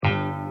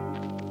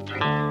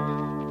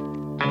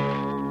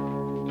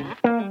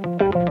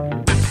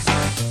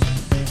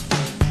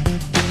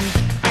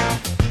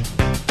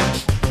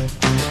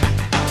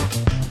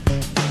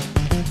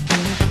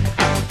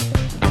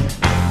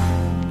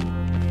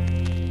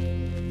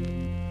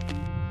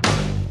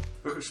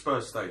Look at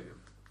Spurs Stadium.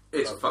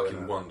 It's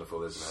fucking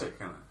wonderful, isn't it? Sick,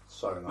 isn't it?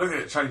 So nice. Look at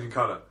it changing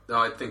colour. No,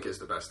 I think it's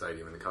the best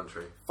stadium in the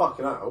country.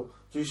 Fucking hell.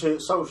 Do you see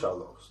it Solskjaer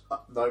lost?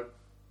 No.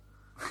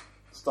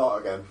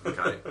 Start again.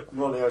 Okay.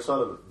 Ronnie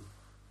O'Sullivan.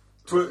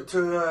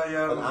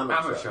 An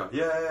amateur.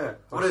 Yeah.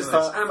 What is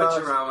this?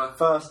 Amateur hour?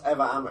 First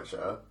ever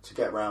amateur to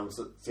get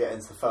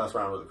into the first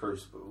round of the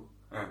Crucible.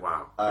 Yeah.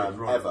 Wow.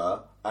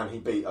 Ever, and he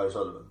beat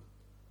O'Sullivan.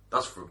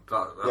 That's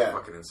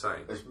fucking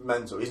insane. It's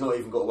mental. He's not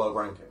even got a world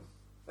ranking.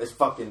 It's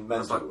fucking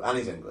mental, and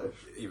he's English.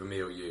 Either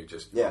me or you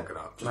just Yeah. fuck it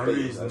up.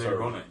 Maybe he's the new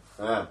Ronnie.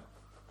 Yeah.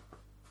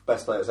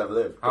 Best player that's ever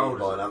lived. How old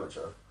by is an he?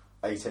 amateur.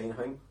 18, I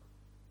think.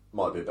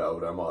 Might be a bit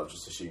older. I might have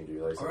just assumed he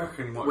was 18. I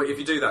reckon he might. Well, if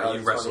you do that, you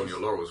He's rest on 20s. your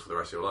laurels for the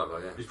rest of your life,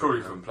 like, yeah. He's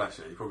probably from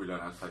Plessie. He probably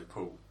learned how to play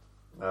pool.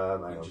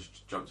 Hang And on.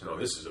 just jumped in. Oh,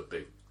 this is a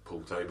big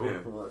pool table. Yeah.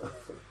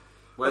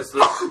 Where's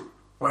the...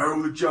 Where are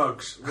all the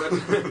jugs?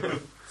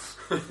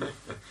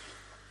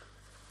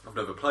 I've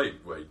never played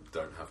where you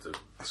don't have to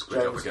squeeze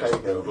up James against the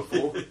Cahill. wall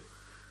before.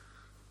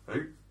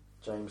 Who?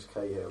 James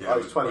Cahill. Yeah,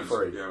 he's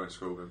 23. I went to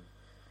school with him.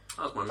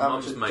 That's my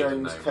mum's Amateur maiden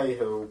James name.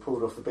 Cahill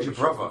pulled off the Your biggest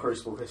shot in brother?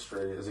 Crucible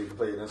history as he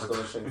completed an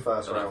astonishing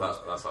first I don't know round.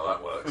 if that's how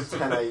that works.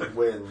 10-8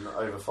 win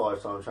over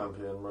five-time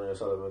champion Ronnie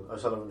O'Sullivan.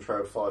 O'Sullivan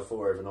trailed 5-4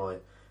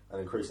 overnight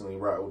and increasingly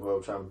rattled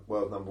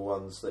world number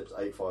one, slipped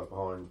 8-5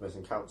 behind,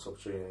 missing countless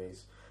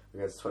opportunities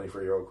against a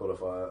 23-year-old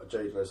qualifier.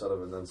 Jadon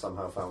O'Sullivan then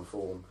somehow found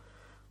form,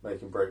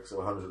 making breaks of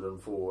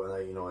 104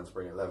 and 89 to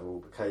bring it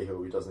level. But Cahill,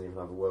 who doesn't even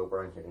have a world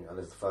ranking and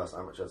is the first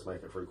amateur to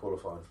make it through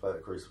qualifying to play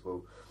at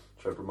Crucible,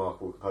 showed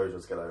remarkable composure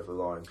to get over the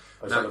line.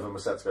 O'Sullivan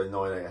was set to go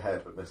 9-8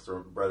 ahead, but missed a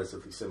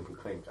relatively simple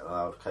pink and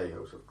allowed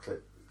Cahill to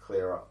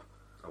clear up.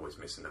 Always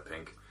missing a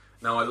pink.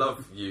 Now, I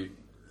love you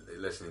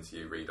listening to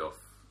you read off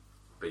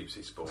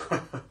BBC Sport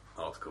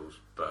articles,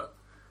 but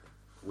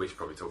we should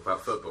probably talk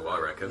about football, I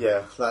reckon.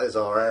 Yeah, that is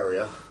our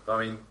area.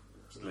 I mean...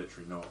 It's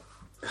literally not.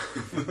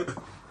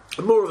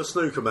 I'm more of a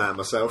snooker man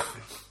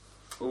myself.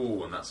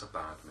 Ooh, and that's a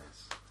bad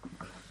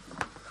miss.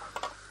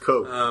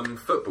 Cool.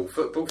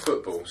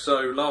 Football. So,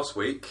 last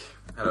week...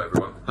 Hello,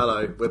 everyone.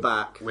 Hello, we're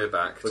back. We're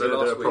back. We're So going to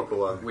last do a proper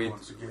one.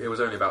 It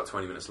was only about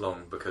 20 minutes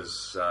long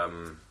because...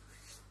 and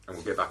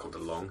we'll get back onto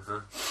long,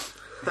 huh?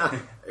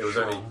 It was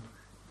only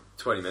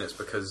 20 minutes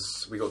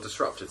because we got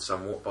disrupted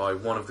somewhat by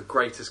one of the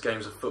greatest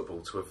games of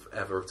football to have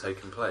ever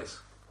taken place.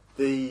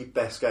 The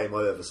best game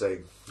I've ever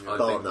seen. I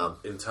Bar think none.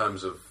 in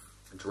terms of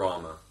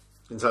drama.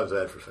 In terms of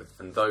everything.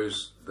 And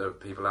there are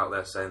people out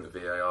there saying that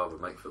VAR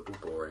would make football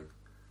boring.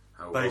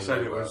 How They wrong said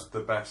they it were. was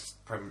the best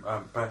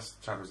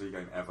Champions League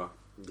game ever.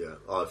 Yeah,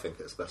 I think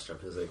it's the best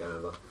Champions League game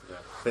ever. Yeah.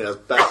 I think that's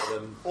better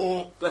than...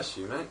 Oh, bless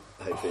you, mate.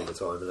 I hate being the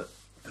time, isn't it?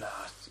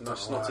 Nice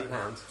snotty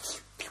hand.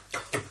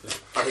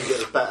 I think it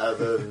was better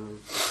than...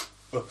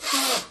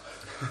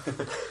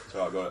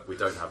 So I got it. We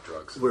don't have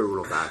drugs. We're all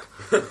on bag.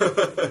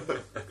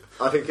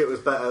 I think it was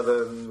better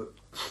than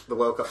the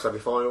World Cup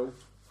semi-final.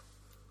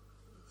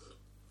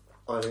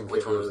 I think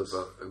Which it one was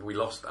was... we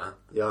lost that.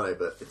 Yeah, I know,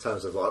 but in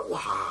terms of like,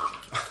 wah,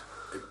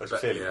 That's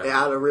clearly it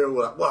Yeah. had a real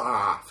like,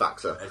 wah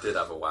factor. It did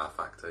have a wow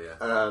factor,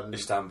 yeah.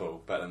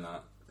 Istanbul, better than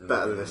that.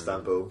 Better than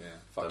Istanbul. Yeah,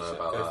 Don't know yourself.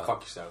 about Go that.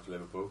 fuck yourself,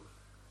 Liverpool.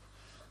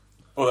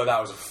 Although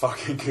that was a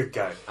fucking good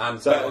game.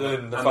 And Better they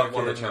than the won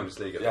fucking the Champions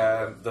League. At Yeah,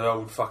 the end. the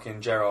old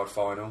fucking Gerrard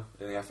final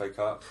in the FA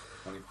Cup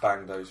when he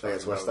banged those.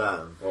 Against fucking West goals.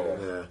 Ham. Oh.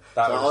 Yeah.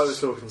 That So was, I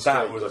was talking that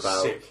straight was a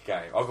about... sick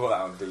game. I've got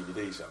that on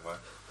DVD somewhere.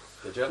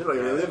 Did You're you? not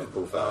even a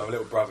Liverpool fan. My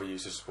little brother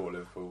used to support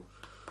Liverpool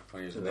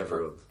when he was in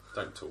Everyone.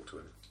 Don't talk to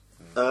him.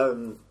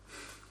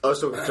 I was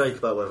talking to Jake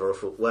about whether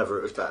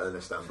it was better than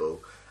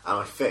Istanbul, and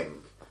I think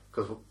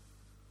because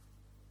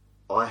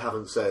I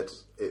haven't said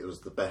it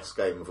was the best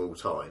game of all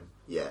time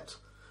yet,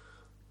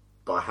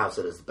 but I have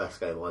said it's the best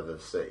game I've ever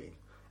seen.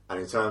 And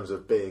in terms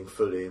of being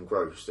fully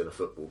engrossed in a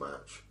football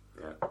match,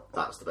 Yeah.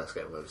 that's the best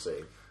game I've ever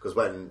seen. Because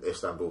when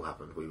Istanbul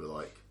happened, we were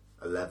like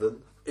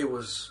 11, It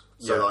was.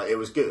 so Yeah. like it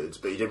was good,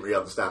 but you didn't really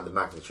understand the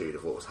magnitude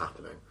of what was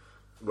happening.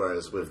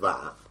 Whereas with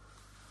that,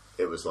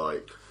 it was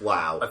like,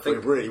 wow, I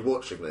think we're really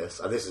watching this,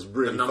 and this is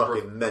really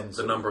fucking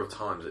mental. The number of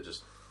times it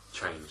just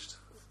changed.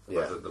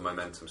 Yeah. Like the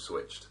momentum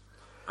switched.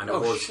 And it Oh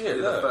was shit!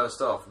 the Look. first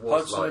half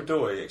was like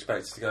Hudson-Odoi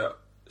expected to go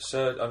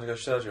undergo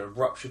surgery and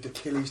ruptured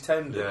Achilles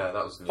tendon. yeah,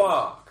 that was news.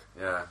 Fuck.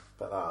 Yeah.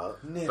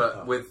 But Nipper.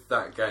 But with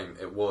that game,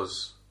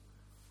 it's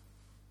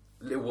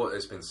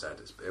been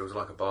said, it was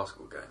like a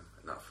basketball game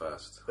in that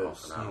first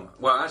half an hour.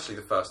 Well, actually,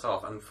 the first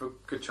half, and for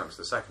good chunks of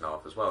the second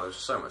half as well. There was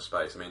so much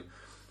space. I mean,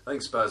 I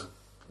think Spurs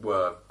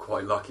were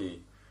quite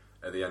lucky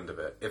at the end of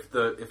it. If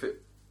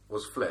it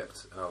was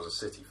flipped and I was a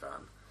City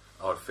fan,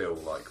 I would feel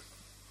like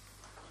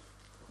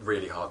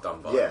really hard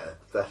done by. yeah,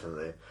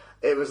 definitely.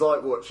 It was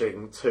like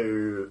watching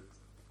two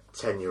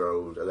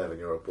 10-year-old,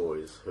 11-year-old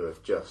boys who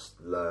have just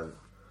learned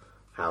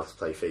how to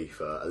play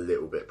FIFA a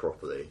little bit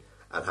properly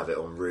and have it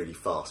on really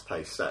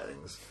fast-paced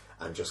settings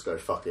and just go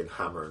fucking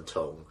hammer and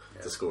tong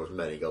to score as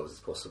many goals as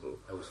possible.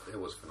 It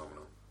was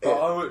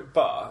phenomenal.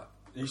 But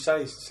you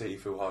say City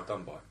feel hard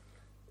done by.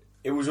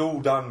 It was all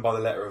done by the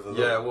letter of the law.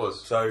 Yeah, it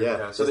was. So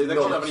Yeah. So they It's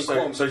can't not- have any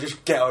qualms. so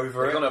just get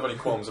over They it. can't have any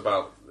qualms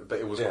about but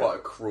it was quite a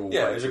cruel.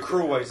 Yeah, way it was a to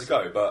cruel do way it. to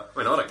go, but I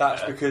mean, I don't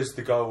that's care. because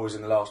the goal was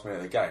in the last minute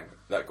of the game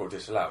that got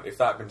disallowed. If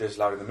that had been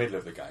disallowed in the middle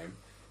of the game,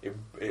 it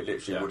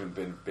literally wouldn't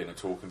have been a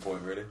talking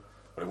point, really.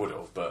 Well, it would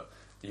have, but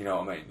you know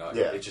what I mean. Like,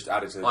 Yeah. it just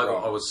added to the I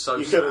drama. was so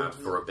You sad couldn't-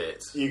 for a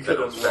bit. You but I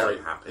couldn't was very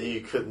write- happy.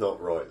 You could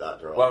not write that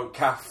drama. Well,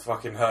 Kath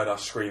fucking heard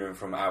us screaming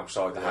from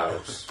outside the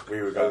house.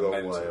 We were a going long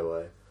mental.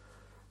 way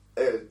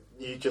away.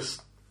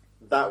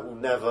 That will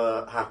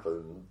never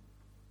happen.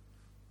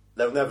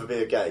 There'll never be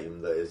a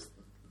game that is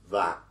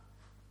that.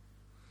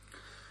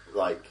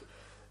 Like,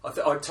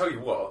 I'd tell you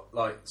what,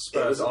 like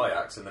Spurs It was-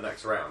 Ajax in the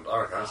next round,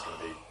 I reckon that's going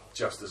to be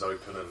just as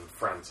open and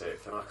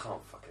frantic, and I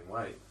can't fucking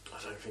wait.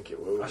 I don't think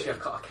it will. be. Actually,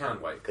 I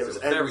can wait It because was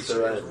it was end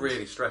to it was end.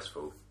 really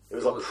stressful. It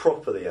was like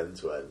properly end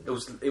to end. It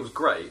was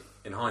great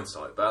in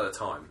hindsight, but at the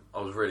time,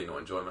 I was really not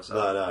enjoying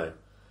myself. No.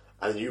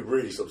 And you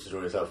really stopped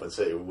enjoying yourself when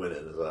City were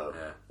winning as well.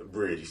 Yeah. It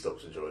really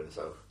stopped enjoying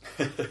yourself.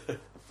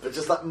 But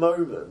just that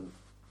moment,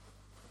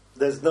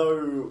 there's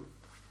no...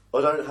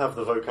 I don't have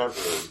the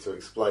vocabulary to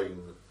explain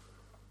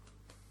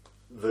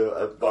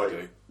the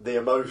do. the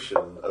emotion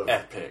of...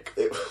 Epic.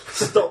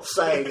 Stop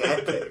saying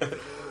epic.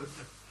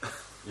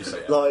 You say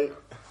it. Like,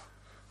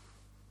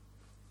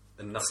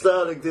 And nothing.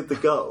 Sterling did the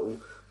goal,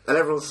 and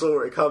everyone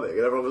saw it coming, and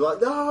everyone was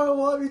like, no,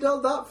 why have you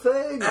done that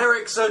thing?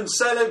 Ericsson,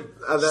 sell him.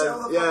 And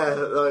Sell then, the yeah,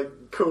 fucker.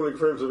 like, Cooling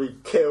Cribs would be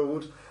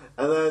killed.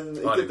 And then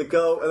he did the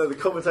goal, and then the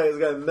commentators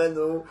going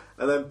mental,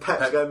 and then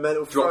Pep's Pep going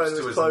mental, drops throwing to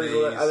his his clothes on it,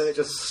 knees. and then it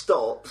just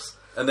stops.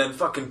 And then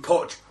fucking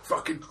Poch,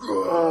 fucking.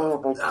 Oh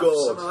my have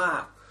God. some of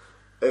that.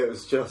 It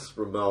was just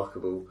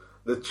remarkable.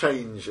 The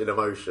change in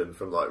emotion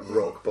from like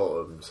rock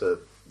bottom to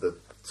the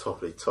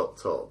toppy top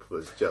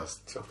was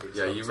just.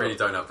 Yeah, you really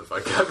don't have the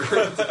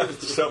vocabulary.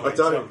 I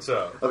don't.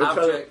 I've been, trying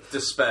Abject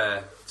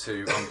despair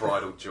to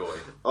unbridled joy.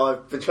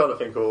 I've been trying to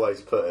think of ways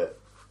to put it.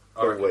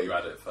 I reckon week. you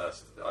had it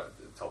first.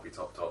 Toppy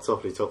top.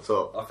 Toppy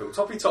top. I feel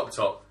toppy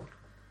top.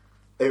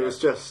 It was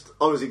just.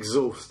 I was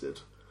exhausted.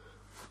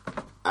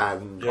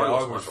 And Yeah, I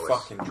lost my was voice.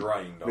 fucking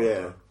drained.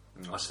 yeah,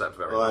 I slept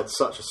very I well. had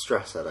such a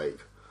stress headache.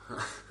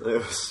 It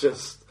was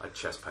just. I had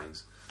chest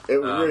pains. It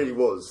really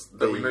was.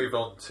 But we move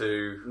on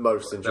to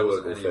most there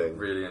wasn't enjoyable thing.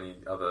 Really, any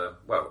other?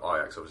 Well,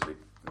 Ajax obviously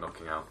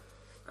knocking out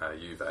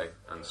Juve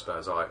and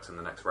Spurs Ajax in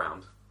the next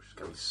round, which is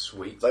going to be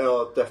sweet. They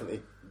are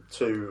definitely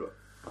two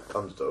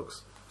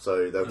underdogs,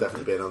 so they'll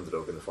definitely be an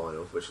underdog in the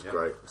final, which is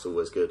great. It's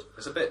always good.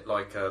 It's a bit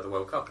like the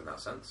World Cup in that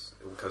sense,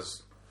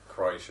 because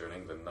Croatia and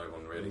England, no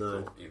one really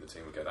thought either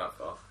team would get that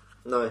far.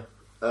 No,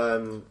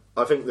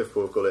 I think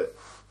Liverpool have got it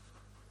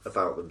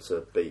about them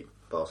to beat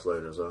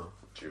Barcelona as well.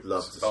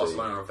 Love to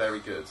Barcelona are very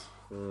good.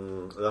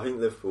 And I think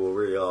Liverpool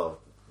really are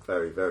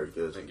very, very I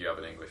good. think you have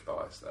an English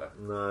bias there.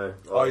 No,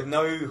 I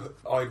know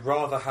I'd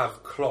rather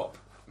have Klopp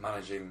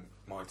managing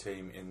my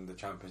team in the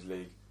Champions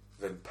League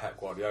than Pep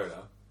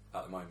Guardiola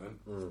at the moment.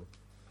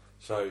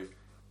 So,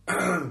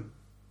 don't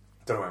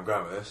know where I'm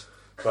going with this,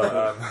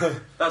 but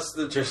That's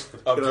the I'm just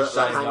that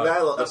saying, hang like,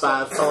 there like the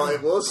bad part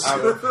it was.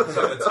 that's like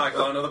the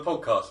tagline of the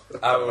podcast.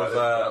 out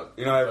of,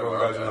 you know, everyone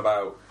Don't worry goes on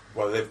about,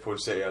 well, Liverpool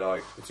and City are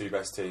like the two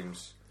best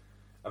teams,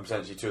 and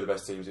potentially two of the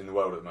best teams in the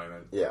world at the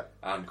moment, Yeah,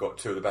 and got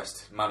two of the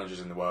best managers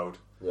in the world.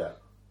 yeah.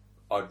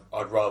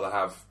 I'd rather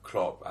have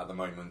Klopp at the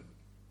moment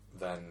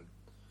than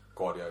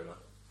Guardiola.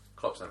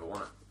 Klopp's never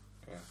won it.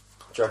 Yeah,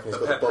 Do you reckon he's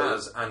But got Pep the ball?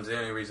 has, and the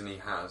only reason he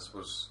has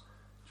was,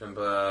 do you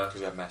remember, because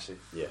he had Messi.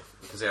 Yeah.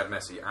 because he had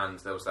Messi, and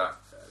there was that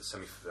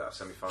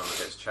semi-final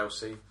against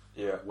Chelsea,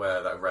 Yeah,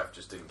 where that ref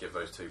just didn't give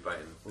those two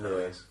blatant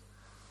penalties.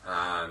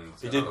 And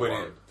he did another win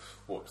one, it.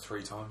 What,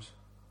 3 times?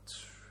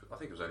 I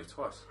think it was only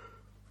twice.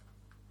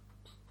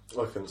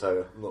 I couldn't tell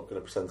you. I'm not going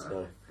to pretend to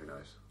know. Who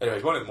knows? Anyway,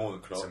 he's won it more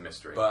than Klopp. It's a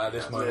mystery. But at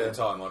this Yeah. moment Yeah. in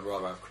time, I'd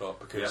rather have Klopp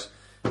because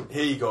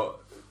Guardiola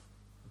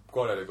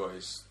got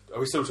his. Are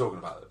we still talking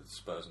about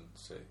Spurs and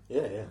City?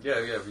 Yeah. Yeah,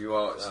 you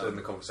are still in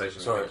the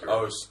conversation. Sorry, with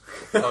I was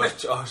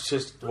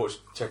just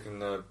checking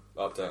the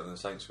update on the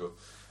Saints score.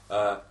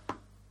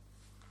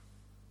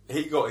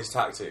 He got his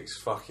tactics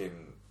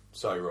fucking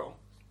so wrong,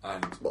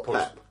 and What,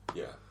 Pep?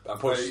 yeah,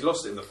 and Well, he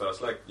lost it in the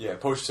first leg. yeah,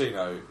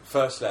 Pochettino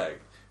first leg.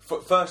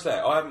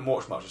 I haven't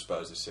watched much of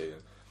Spurs this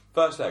season.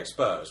 First leg,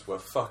 Spurs were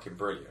fucking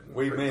brilliant.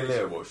 Me and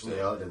Leo watched it.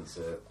 Yeah, I didn't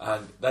see it.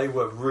 And they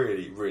were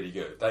really, really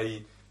good.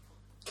 They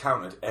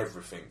countered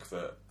everything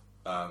that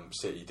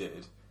City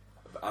did,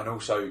 and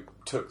also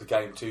took the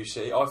game to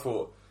City. I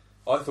thought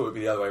it'd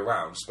be the other way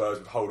around. Spurs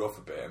would hold off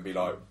a bit and be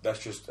like, let's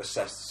just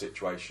assess the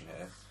situation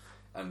here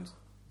and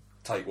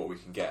take what we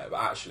can get.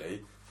 But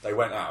actually, they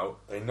went out,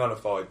 they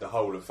nullified the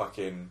whole of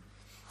fucking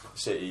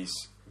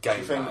City's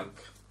game think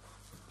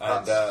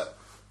plan and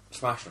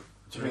smashed them.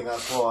 Do you think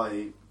that's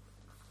why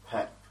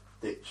Pep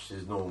ditched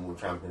his normal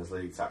Champions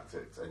League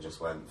tactics and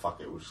just went, fuck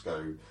it, we'll just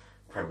go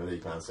Premier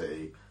League, Man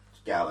City,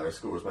 just get out there,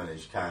 score as many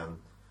as you can.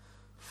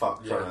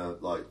 Fuck trying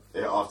to, like,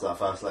 after that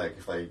first leg,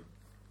 if they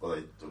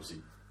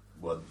obviously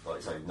weren't, like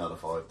you say,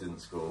 nullified, didn't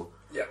score.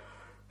 Yeah.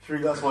 Do you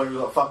think that's why he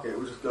was like, fuck it,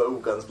 we'll just go all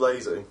guns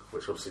blazing,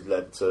 which obviously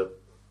led to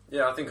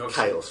Yeah, I think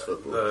obviously chaos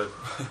football. the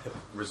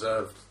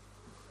reserved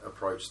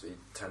approach that he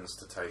tends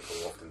to take,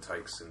 or often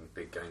takes in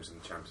big games in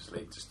the Champions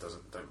League, just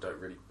don't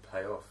really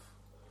pay off.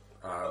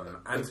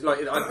 And like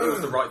it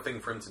was the right thing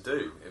for him to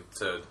do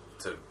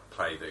to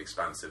play the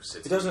expansive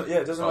City.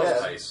 It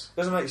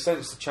doesn't make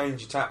sense to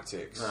change your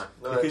tactics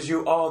because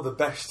you are the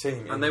best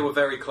team. And they were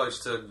very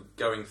close to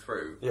going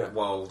through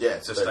while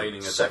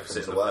sustaining a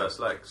deficit in the first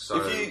leg.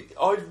 So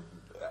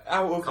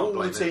out of all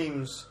the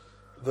teams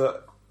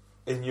that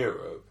in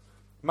Europe,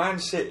 Man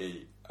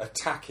City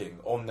attacking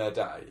on their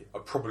day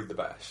are probably the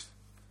best.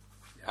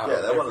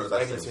 They're one of the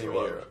best teams in the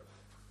world. Europe.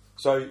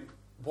 So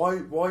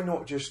why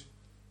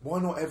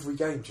not every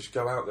game just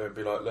go out there and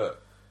be like,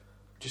 look,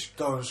 just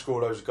go and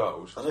score those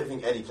goals? I don't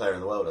think any player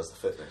in the world has the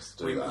fitness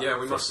to do that. Yeah,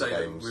 we must say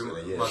games in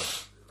a year.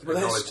 But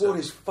their squad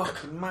is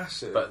fucking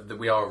massive. But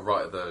we are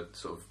right at the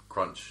sort of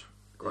crunch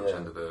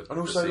end of the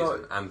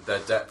season, and their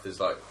depth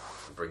is like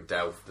bring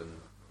Delft and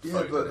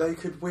but they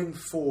could win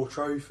 4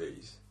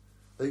 trophies.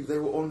 They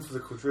were on for the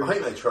quadruple. I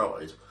think they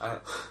tried.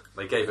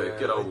 They gave it a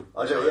good old.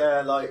 I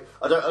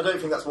don't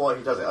think that's why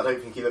he does it. I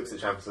don't think he looks at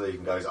the Champions League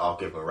and goes, "I'll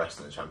give him a rest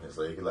in the Champions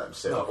League and let him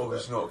sit." No,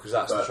 obviously not, because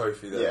that's the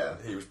trophy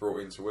that he was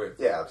brought in to win.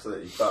 Yeah,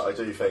 absolutely. But I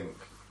do think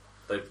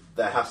they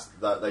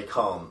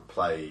can't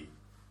play.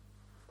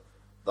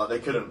 Like they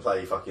couldn't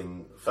play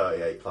fucking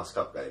 38+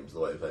 cup games the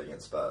way they played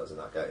against Spurs in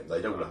that game.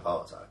 They'd all have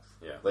heart attacks.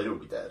 Yeah, they'd all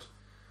be dead.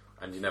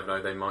 And you never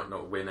know; they might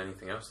not win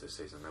anything else this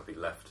season. They'll be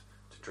left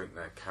to drink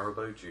their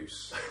Carabao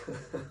juice.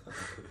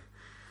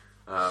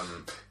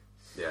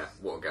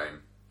 What a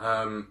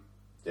game.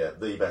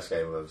 The best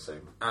game I've ever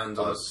seen. And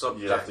on the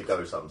subject... You'd have to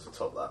go something to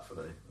top that for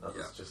me.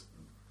 That's just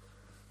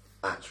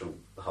actual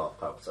heart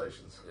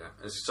palpitations. Yeah,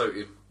 it's so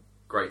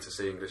great to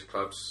see English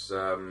clubs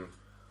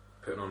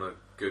putting on a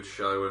good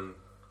show and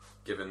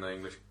giving the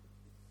English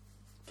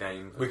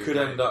game We could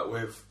end up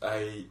with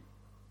a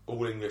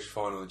all-English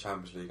final in the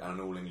Champions League and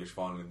an all-English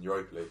final in the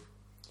Europa League.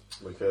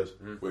 We could.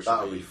 Which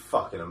that would be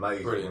fucking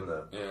amazing, brilliant.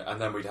 Wouldn't it? Yeah, and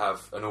then we'd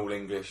have an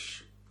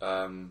all-English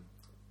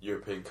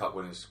European Cup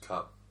Winners'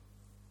 Cup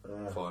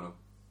final,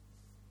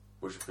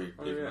 which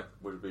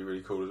would be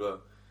really cool as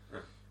well.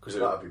 Because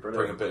it would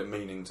bring a bit of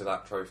meaning to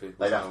that trophy.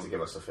 They'd have to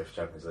give us a 5th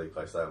Champions League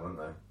place there, wouldn't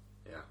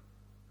they? Yeah.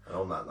 And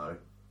on that note,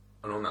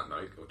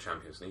 or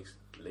Champions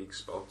League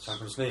spots.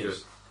 Champions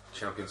sneeze.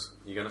 Champions.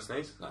 You going to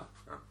sneeze? No.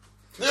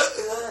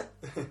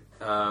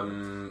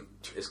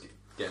 It's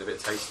getting a bit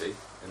tasty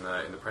in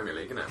the Premier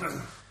League, isn't it?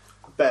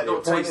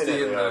 Not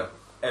tasty in that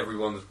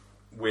everyone's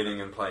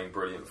winning and playing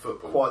brilliant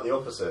football. Quite the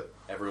opposite.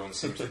 Everyone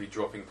seems to be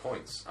dropping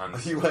points. And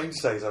are you waiting to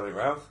say something,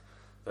 Ralph?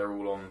 They're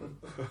all on.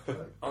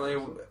 Are they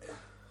all?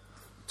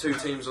 2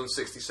 teams on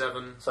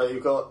 67. So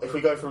you've got. If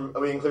we go from,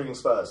 are we including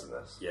Spurs in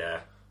this?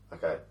 Yeah.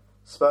 Okay.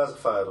 Spurs are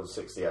 3rd on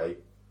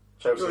 68.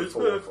 Chelsea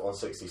 4th on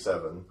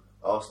 67.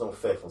 Arsenal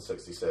 5th on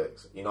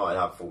 66. United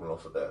have fallen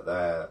off a bit.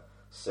 They're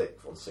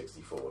 6th on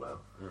 64 now.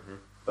 Mm-hmm.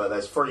 But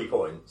there's 3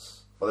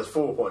 points. Well, there's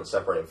 4 points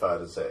separating 3rd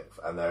and 6th,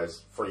 and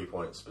there's 3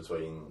 points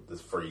between the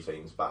 3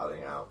 teams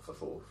battling out for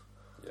 4th.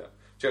 Yeah.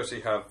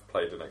 Chelsea have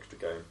played an extra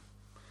game.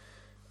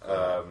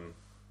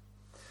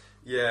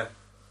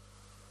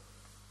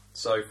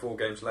 So 4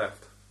 games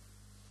left.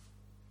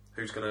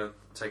 Who's going to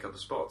take up the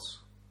spots?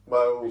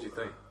 Well, who do you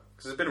think?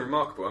 Because it's been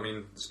remarkable. I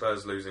mean,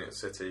 Spurs losing at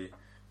City,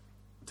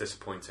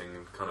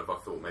 disappointing. Kind of, I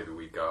thought maybe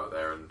we'd go out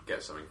there and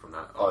get something from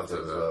that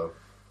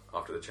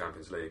after the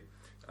Champions League.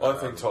 I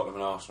think Tottenham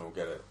and Arsenal will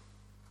get it.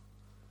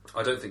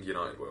 I don't think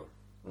United will.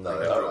 No,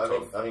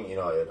 I think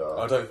United are.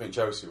 I don't think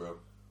Chelsea will.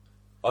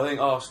 I think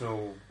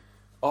Arsenal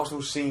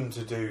seem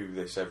to do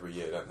this every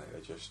year, don't they?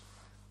 They just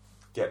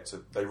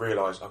they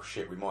realise, oh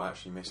shit, we might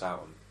actually miss out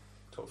on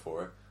top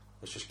 4.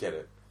 Let's just get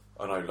it.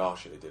 I know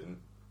last year they didn't,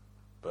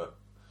 but...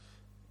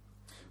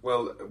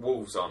 Well,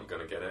 Wolves aren't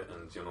going to get it,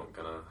 and you're not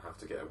going to have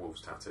to get a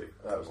Wolves tattoo.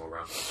 That was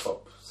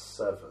top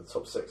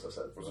 6, I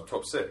said. Was it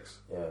top 6?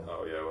 Yeah.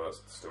 Oh, yeah, well,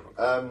 that's still not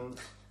good.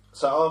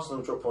 So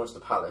Arsenal dropped points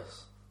to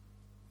Palace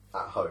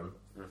at home.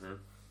 Mm-hmm.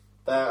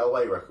 Their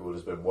away record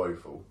has been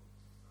woeful.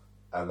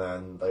 And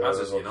then they as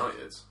is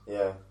United's.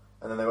 Yeah.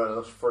 And then they went and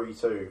lost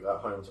 3-2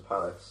 at home to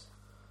Palace.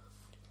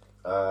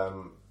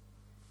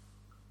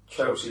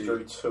 Chelsea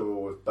drew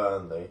 2-2 with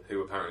Burnley,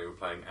 who apparently were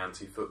playing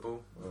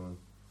anti-football,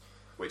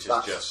 which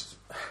is just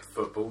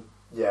football.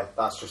 Yeah,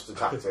 that's just a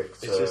tactic.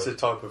 It's just a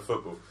type of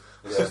football.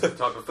 It's just a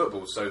type of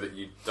football, so that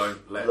you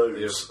don't let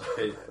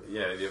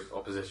the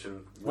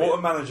opposition win. What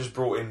are managers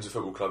brought into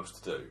football clubs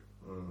to do?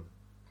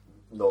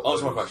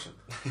 Answer my question.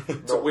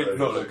 To win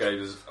football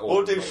games.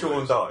 What did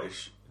Sean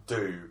Dyche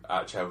do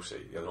at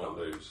Chelsea the other night? Not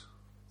lose.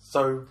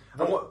 So,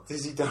 what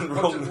has he done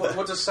wrong?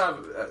 What does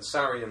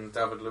Sarri and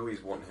David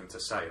Luiz want him to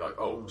say? Like,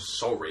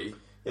 sorry.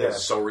 Yeah.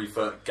 Sorry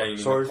for gaining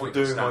Sorry the point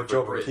for doing my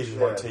job and keeping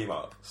my team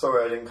up.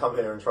 Sorry I didn't come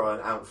here and try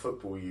and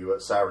out-football you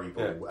at Sarri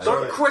ball. Yeah.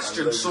 Don't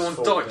question Sean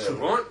Dyche,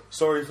 right?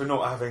 Sorry for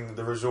not having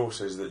the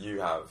resources that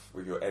you have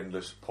with your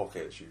endless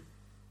pockets.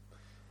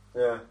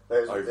 Yeah,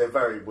 it's a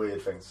very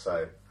weird thing to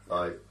say.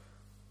 Like,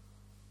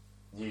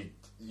 you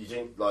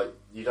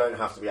don't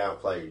have to be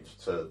outplayed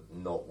to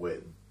not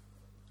win.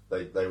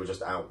 They were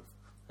just out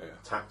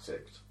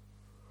tacticked.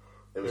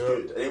 It was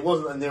good. And it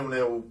wasn't a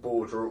 0-0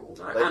 ball draw.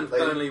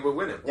 Burnley were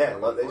winning. Yeah,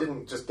 like they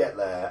didn't just get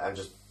there and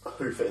just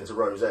hoof it into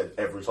Rose Ed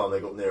every time they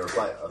got near a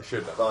player. They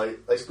should have.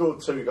 Like, they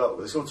scored 2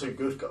 goals. They scored 2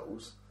 good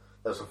goals.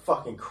 There were some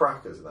fucking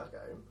crackers in that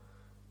game.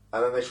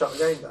 And then they shut the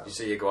game down. Did you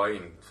see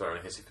Higuain throwing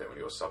a hissy fit when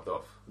he was subbed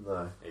off?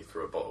 No. He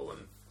threw a bottle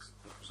and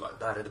was like,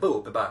 "Bad ball,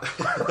 back."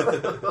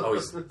 Oh,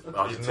 he's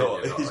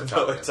not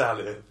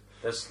Italian.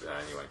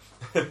 Anyway.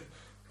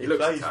 He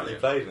looks Italian. He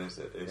played in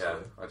his yeah,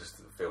 I just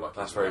feel like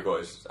that's where he got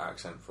his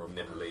accent from.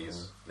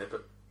 Nepalese.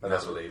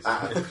 Nepalese.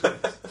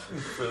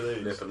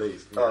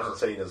 Nepalese.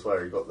 Argentina's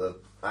where he got the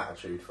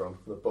attitude from.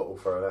 The bottle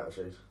throwing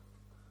attitude.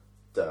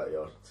 Dirty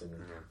Argentina.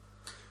 Yeah.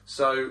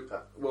 So,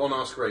 on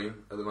our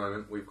screen at the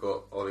moment, we've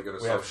got Ole Gunnar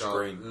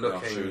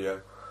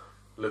Solskjaer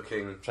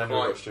looking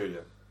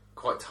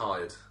quite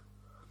tired.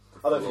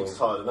 I don't think he's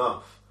tired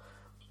enough.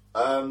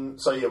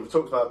 So yeah, we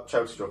talked about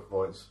Chelsea dropping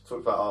points,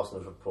 talked about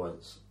Arsenal dropping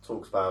points,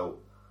 talked about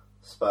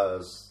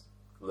Spurs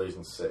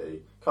losing to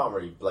City. Can't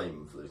really blame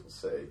them for losing to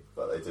City,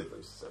 but they did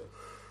lose to City.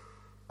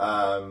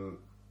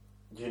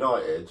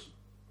 United,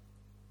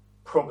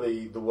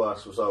 probably the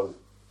worst result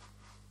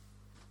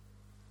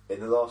in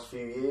the last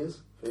few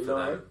years for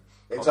United.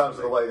 In terms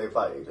of the way they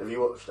played. Have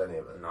you watched any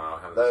of it? No, I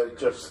haven't. They're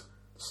just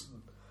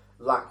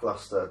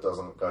lacklustre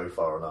doesn't go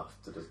far enough.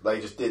 They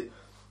just did.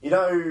 You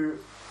know,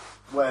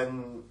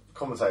 when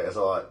commentators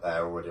are like,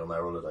 they're already on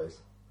their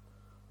holidays.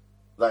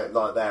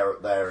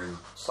 They're in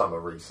summer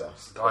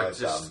recess.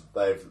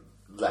 They've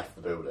left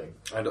the building.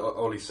 And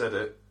Ollie said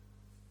it.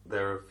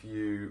 There are a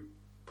few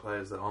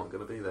players that aren't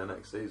going to be there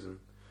next season.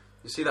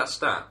 You see that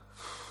stat?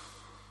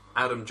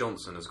 Adam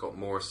Johnson has got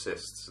more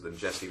assists than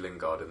Jesse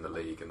Lingard in the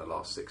league in the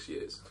last 6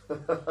 years.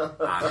 And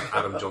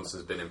Adam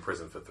Johnson's been in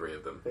prison for 3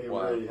 of them. He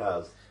really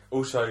has.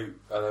 Also,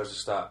 there was a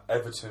stat,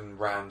 Everton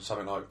ran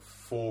something like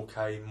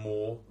 4k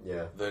more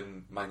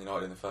than Man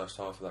United in the first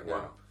half of that game.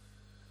 Wow.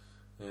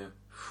 Yeah.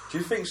 Do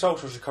you think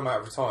Solskjaer should come out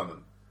of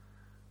retirement?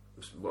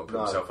 Put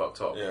himself up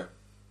top? Yeah.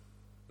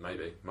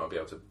 Maybe. Might be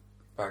able to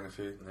bang a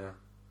few. Yeah.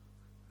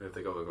 If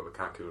they've got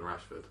Lukaku and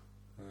Rashford.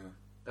 Yeah.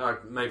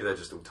 Maybe they're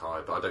just all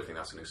tired, but I don't think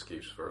that's an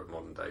excuse for a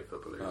modern day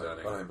footballer who's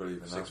earning I don't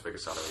believe in that. 6-figure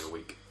salary a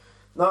week.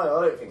 No,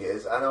 I don't think it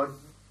is. And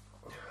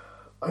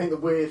I think the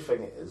weird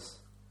thing is,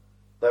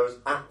 there was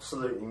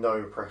absolutely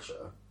no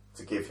pressure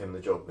to give him the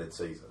job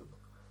mid-season.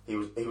 He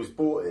was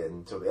brought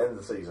in till the end of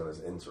the season as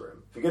an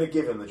interim. If you're going to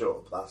give him the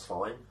job, that's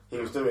fine. He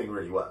was doing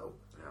really well.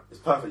 Yeah. It's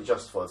perfectly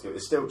justified to give.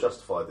 It's still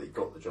justified that he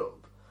got the job.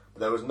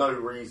 But there was no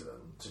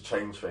reason to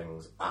change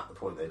things at the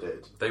point they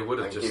did. They would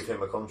have just give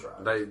him a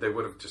contract. They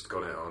would have just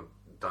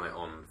done it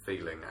on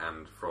feeling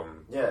and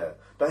from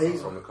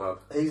from the club.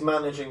 He's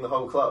managing the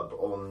whole club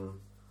on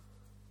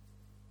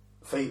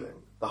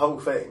feeling. The whole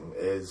thing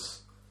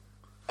is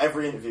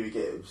every interview he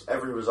gives,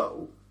 every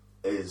result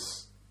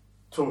is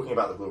talking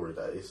about the glory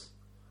days,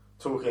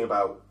 talking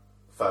about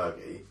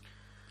Fergie,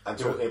 and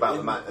talking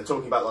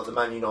about the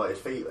Man United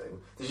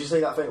feeling. Did you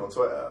see that thing on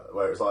Twitter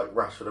where it's like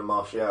Rashford and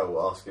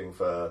Martial asking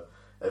for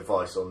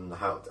advice on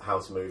how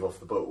to move off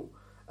the ball?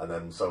 And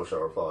then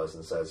Solskjaer replies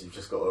and says, "You've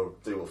just got to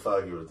do what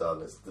Fergie would have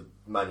done. It's the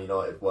Man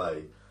United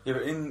way." Yeah,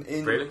 but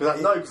really?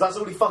 Because that's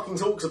all he fucking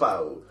talks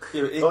about.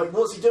 Yeah, but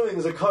what's he doing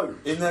as a coach?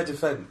 In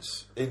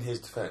his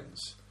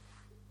defence,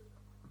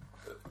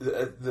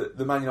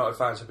 the Man United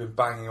fans have been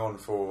banging on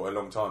for a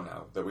long time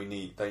now that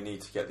they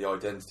need to get the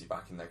identity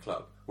back in their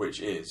club, which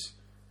is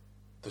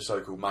the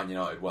so-called Man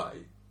United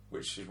way,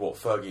 which is what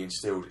Fergie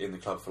instilled in the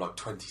club for like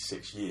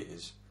 26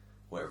 years,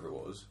 whatever it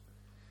was.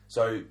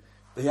 So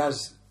he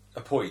has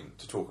a point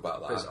to talk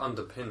about that. But it's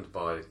underpinned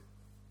by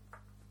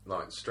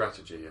like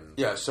strategy and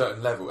a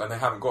certain level, and they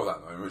haven't got that at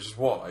the moment, which is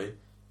why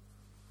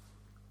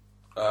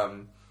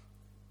I've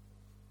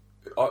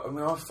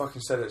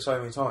fucking said it so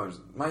many times.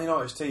 Man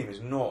United's team is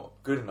not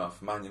good enough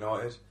for Man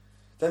United.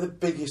 They're the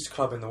biggest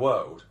club in the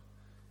world,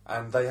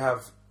 and they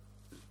have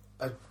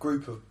a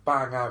group of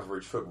bang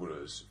average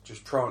footballers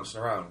just prancing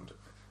around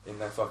in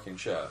their fucking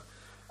shirt.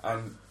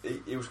 And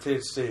it was clear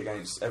to see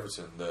against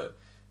Everton that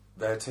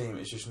their team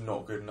is just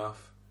not good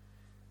enough.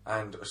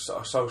 And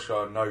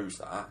Solskjaer knows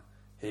that,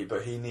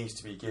 but he needs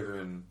to be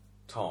given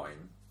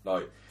time.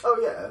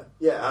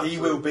 Absolutely. He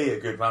will be a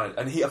good manager.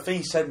 And I think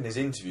he said in his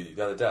interview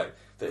the other day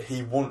that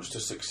he wants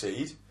to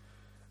succeed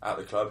at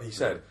the club. He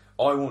said,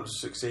 "I want to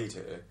succeed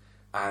here,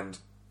 and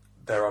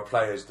there are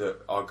players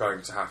that are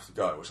going to have to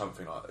go," or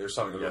something like that. It was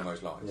something along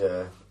those lines.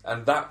 Yeah.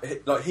 And that,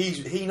 he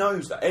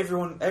knows that.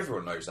 Everyone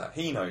knows that.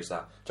 He knows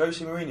that.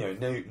 Jose Mourinho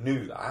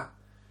knew that.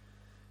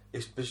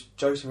 It's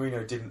Jose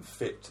Mourinho didn't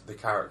fit the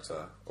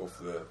character of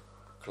the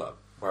club,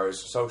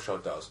 whereas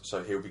Solskjaer does,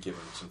 so he'll be given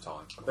some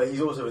time. But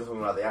he's also been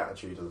talking about the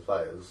attitude of the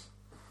players.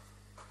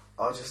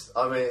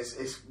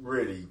 It's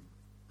really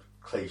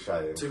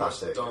cliche and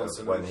classic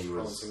of when he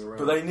was.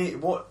 But they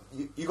need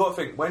you got to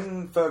think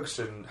when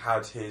Ferguson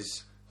had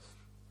his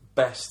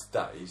best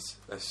days,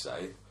 let's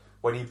say,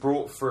 when he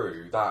brought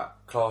through that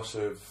class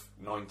of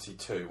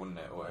 '92, wasn't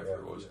it, or whatever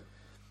it was. Yeah.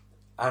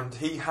 And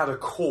he had a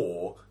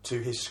core to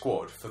his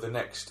squad for the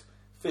next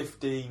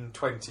 15,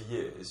 20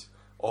 years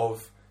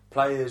of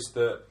players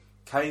that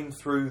came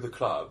through the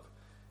club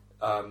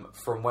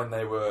from when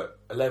they were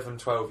 11,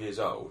 12 years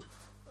old.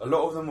 A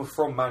lot of them were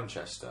from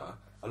Manchester,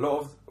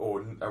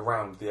 or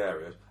around the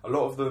area. A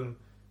lot of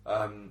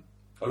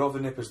the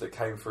nippers that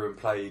came through and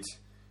played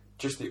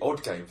just the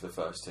odd game for the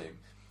first team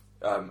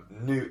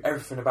knew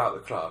everything about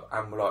the club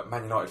and were like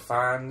Man United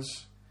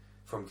fans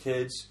from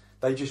kids.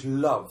 They just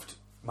loved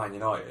Man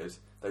United.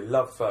 They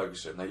loved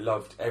Ferguson. They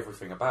loved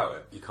everything about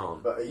it. You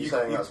can't. But are you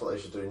saying that's what they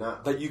should do now?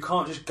 That you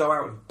can't just go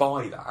out and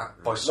buy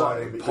that by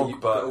signing Pogba.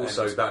 But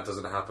also, that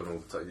doesn't happen all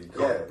the time. You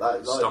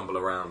can't stumble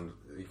around.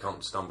 You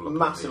can't stumble upon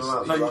massive these.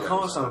 amounts. No, you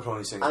can't stumble upon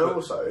these things. And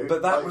also,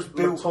 but that was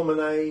built.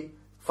 McTominay,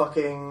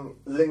 fucking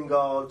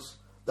Lingard.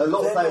 A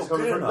lot of players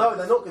coming through. No,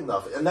 they're not good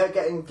enough, and they're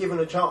getting given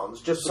a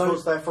chance just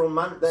because they're from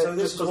Man. So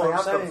this just is because what they I'm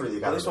have saying. come through the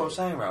This academy. is what I'm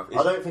saying, Ralph.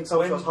 I don't think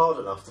Solskjaer's hard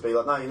enough to be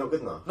like, no, you're not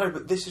good enough. No,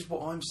 but this is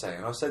what I'm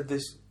saying. I said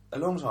this a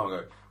long time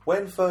ago.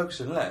 When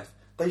Ferguson left,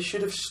 they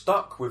should have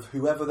stuck with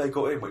whoever they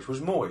got in, which was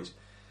Moyes.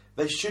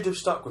 They should have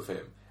stuck with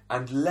him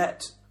and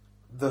let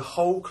the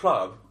whole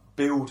club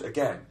build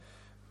again.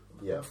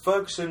 Yeah.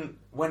 Ferguson,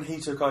 when he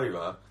took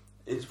over,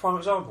 it's a prime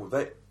example.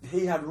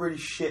 He had really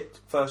shit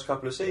first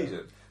couple of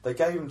seasons. Yeah. They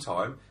gave him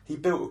time. He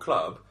built a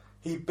club.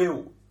 He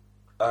brought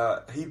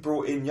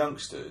in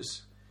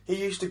youngsters. He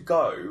used to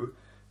go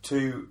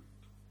to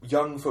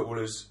young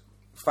footballers'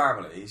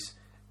 families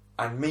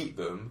and meet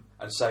them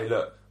and say,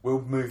 look,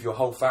 we'll move your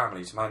whole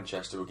family to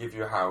Manchester, we'll give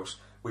you a house,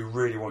 we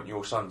really want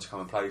your son to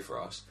come and play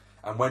for us.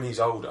 And when he's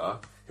older,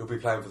 he'll be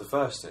playing for the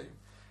first team.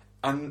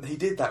 And he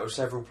did that with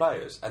several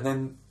players. And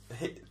then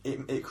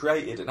it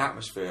created an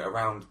atmosphere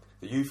around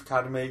the youth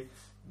academy,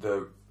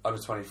 the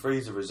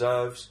under-23s, the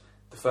reserves,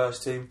 the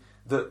first team.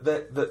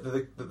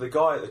 The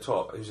guy at the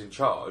top who's in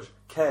charge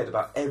cared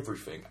about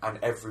everything and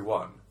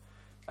everyone.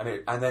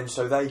 And then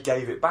so they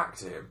gave it back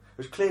to him. It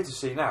was clear to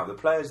see now the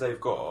players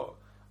they've got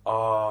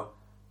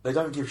they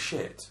don't give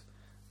shit.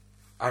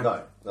 And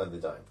no, they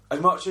don't. As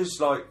much as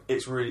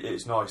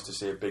it's nice to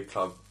see a big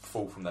club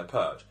fall from their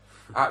perch.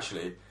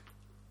 Actually,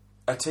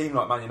 a team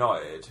like Man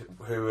United,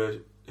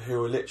 who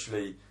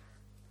literally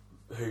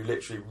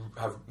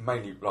have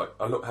mainly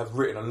have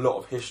written a lot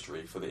of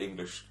history for the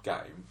English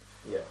game.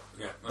 Yeah.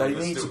 They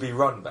need to be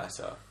run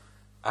better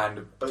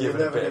and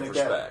given a bit of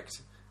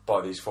respect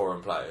by these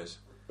foreign players.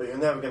 But you're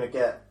never going to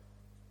get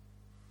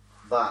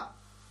that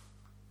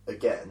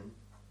again.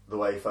 The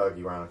way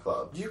Fergie ran a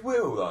club. You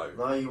will, though.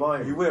 No, you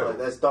won't. You will.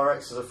 There's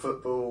directors of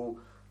football,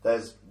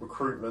 there's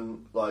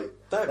recruitment,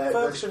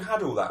 Ferguson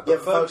had all that. But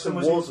Ferguson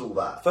was all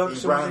that.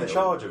 Ferguson was in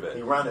charge of it.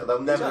 He ran it.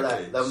 They'll never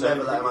let a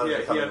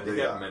manager come in and do that.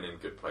 He had men in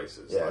good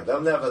places. Yeah, they'll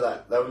never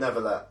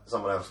let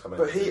someone else come in.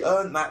 But he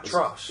earned that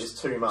trust.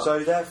 It's too much.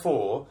 So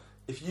therefore,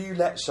 if you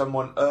let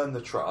someone earn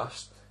the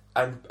trust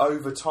and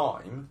over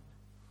time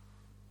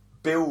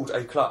build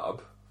a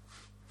club,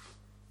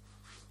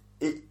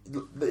 it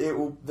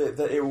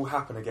will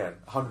happen again.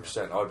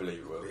 100%, I believe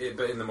it will.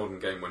 But in the modern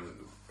game, when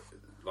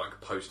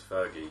post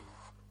Fergie,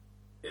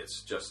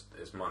 it's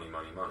money.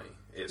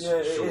 It's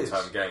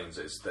short-term gains.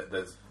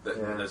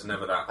 There's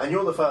never that. And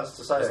you're the first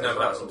to say there's never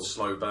that sort of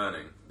slow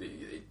burning.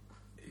 It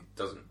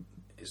doesn't.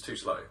 It's too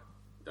slow.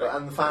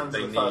 And the fans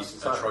they are need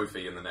the a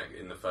trophy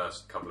in the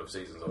first couple of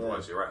seasons,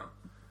 otherwise you're out.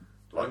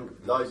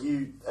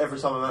 Every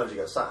time a manager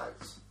gets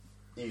sacked,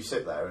 you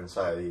sit there and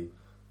say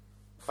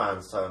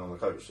fans turn on the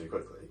coach too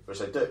quickly, which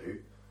they do,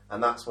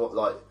 and that's what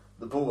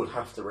the board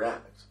have to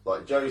react.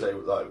 Jose,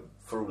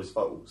 for all his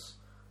faults,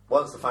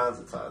 once the fans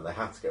had turned, they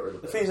had to get rid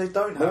of it. The thing is, they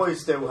don't. Moyes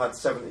still had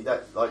 70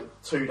 days.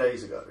 2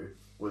 days ago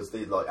was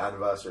the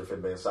anniversary of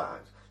him being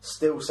sacked.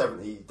 Still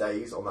 70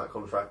 days on that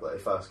contract that they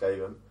first gave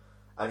him,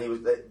 and he was.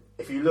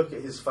 If you look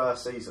at his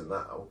first season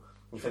now,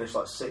 he finished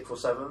 6th or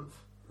 7th.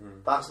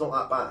 That's not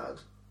that bad,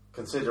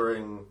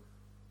 considering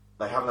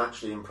they haven't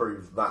actually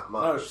improved that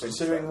much. No,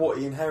 considering what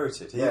he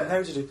inherited. He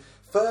inherited.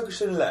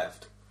 Ferguson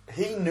left.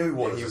 He knew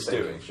what he was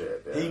doing.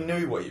 He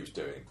knew what he was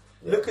doing.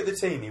 Yeah. Look at the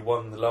team he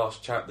won the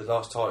last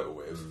title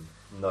with.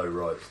 No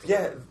right.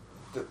 Yeah,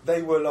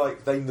 they were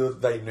they knew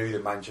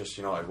the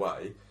Manchester United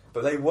way,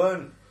 but they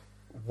weren't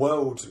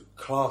world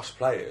class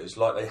players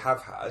like they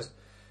have had.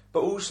 But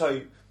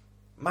also,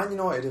 Man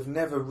United have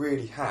never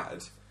really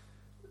had.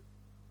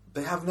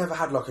 They have never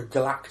had a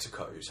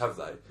Galacticos, have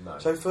they? No.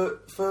 So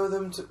for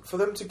them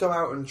to go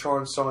out and try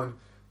and sign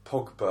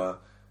Pogba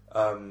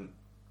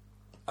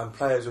and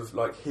players of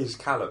his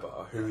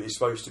calibre, who is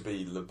supposed to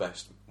be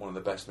one of the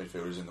best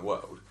midfielders in the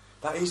world,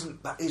 that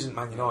isn't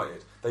Man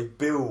United. They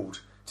build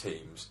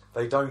teams.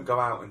 They don't go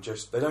out and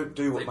they don't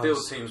do what they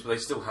build teams, but they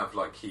still have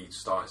key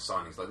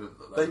signings.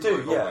 They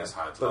do, yeah.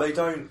 Had, but they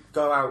don't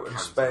go out and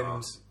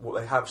spend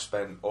what they have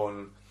spent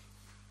on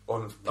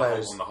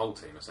players on the whole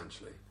team,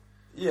 essentially.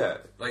 Yeah,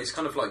 it's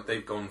kind of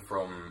they've gone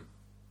from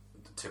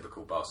the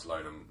typical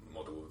Barcelona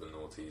model of the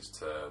noughties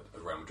to a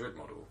Real Madrid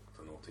model of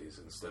the noughties,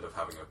 instead of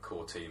having a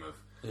core team of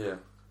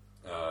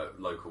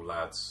local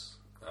lads,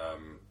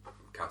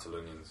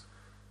 Catalonians.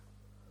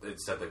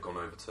 Instead, they've gone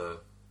over to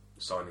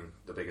signing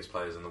the biggest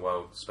players in the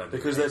world, spending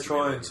because they're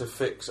trying to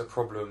fix a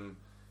problem.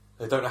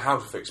 They don't know how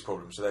to fix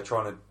problems, so they're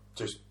trying to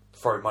just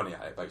throw money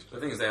at it, basically.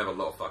 The thing is, they have a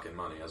lot of fucking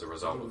money as a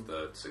result of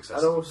the success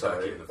And of also,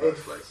 Turkey in the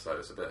first place. So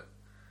it's a bit.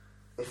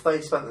 If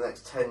they spent the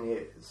next 10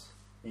 years,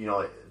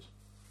 United,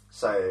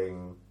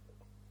 saying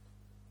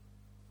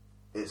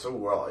it's all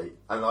right,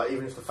 and like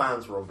even if the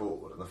fans were on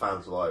board and the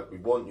fans were like, we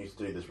want you to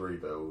do this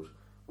rebuild,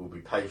 we'll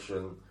be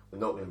patient, we're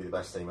not going to be the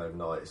best team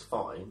overnight, it's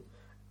fine,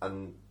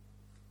 and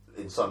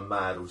in some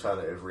mad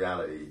alternative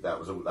reality that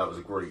was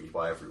agreed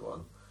by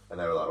everyone, and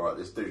they were like, right,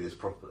 let's do this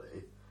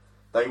properly,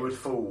 they would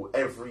fall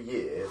every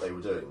year they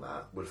were doing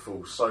that, would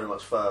fall so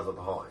much further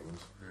behind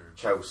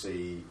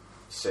Chelsea,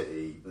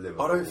 City,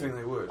 Liverpool. I don't think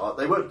they would.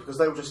 They would, because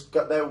they'll just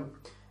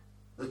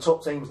the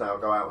top teams now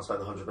go out and spend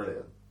 100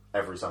 million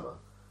every summer,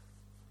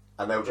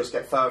 and they'll just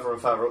get further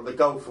and further. The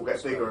gulf will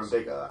get bigger and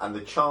bigger, and the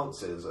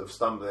chances of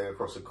stumbling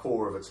across a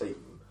core of a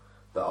team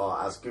that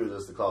are as good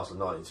as the class of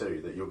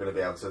 '92 that you're going to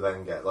be able to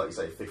then get, like you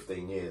say,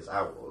 15 years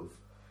out of,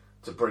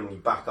 to bring you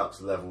back up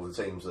to the level of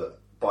the teams that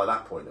by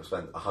that point have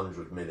spent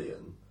 100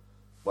 million,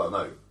 well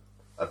no,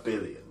 $1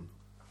 billion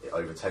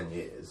over 10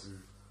 years.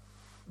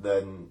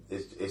 Then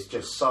it's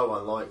just so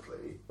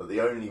unlikely that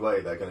the only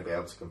way they're going to be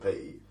able to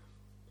compete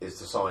is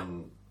to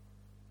sign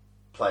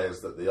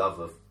players that the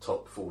other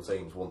top 4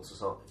 teams want to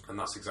sign. And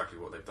that's exactly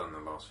what they've done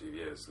in the last few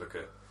years. Look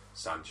at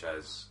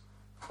Sanchez,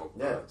 Pogba.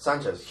 Yeah,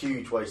 Sanchez,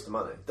 huge waste of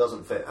money.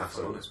 Doesn't fit at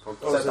all.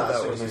 Pogba. Said that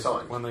as soon as he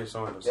signed. When they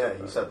signed us. Yeah,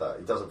 he said that.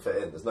 He doesn't fit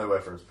in. There's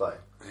nowhere for him to play.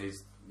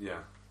 Yeah.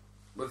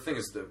 Well, the thing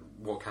is, that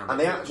what can And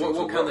they they do? actually What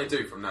took can well. they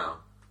do from now?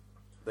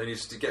 They need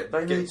to get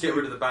They need to-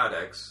 rid of the bad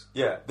eggs.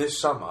 Yeah, this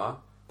summer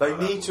they Oh,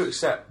 need to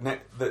accept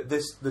that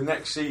the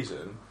next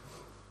season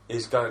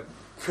is going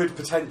could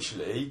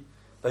potentially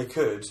they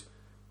could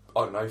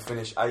I don't know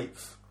finish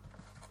 8th,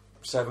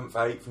 7th,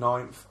 8th,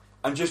 9th,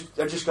 and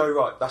just go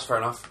right. That's fair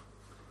enough.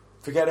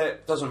 Forget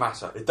it. Doesn't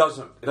matter. It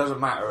doesn't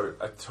matter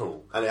at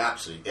all. And it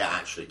actually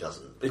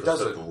doesn't. It Because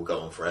doesn't. Football will go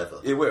on forever.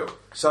 It will.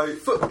 So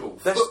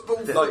Football.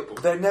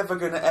 they're never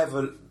going to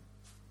ever.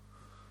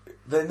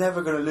 They're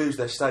never going to lose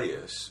their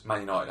status,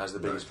 Man United, as the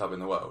biggest club in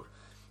the world.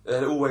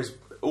 They'll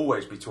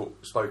always be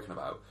spoken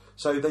about.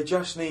 So they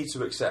just need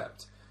to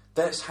accept.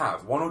 Let's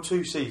have 1 or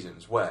 2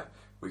 seasons where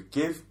we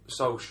give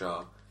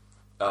Solskjaer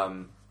a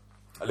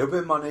little bit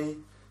of money,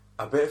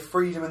 a bit of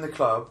freedom in the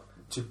club,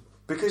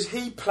 because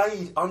he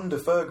played under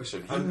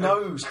Ferguson. He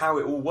knows how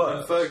it all And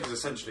works. Fergie's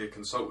essentially a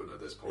consultant at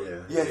this point.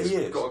 Yeah. Yeah, he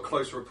is. Got a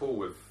close rapport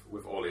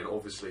with Ollie, and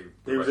obviously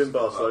He was in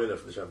Barcelona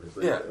for the Champions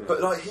League. Yeah,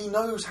 but like he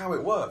knows how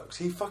it works.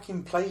 He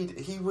fucking played.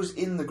 He was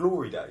in the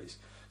glory days.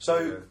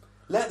 So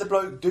let the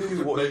bloke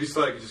do what. Maybe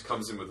Fergie just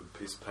comes in with a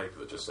piece of paper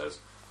that just says,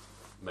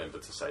 "Remember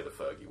to say the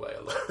Fergie way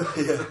a lot."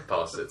 Yeah.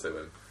 Pass it to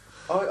him.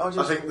 I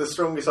I think the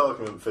strongest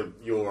argument for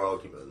your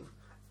argument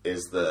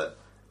is that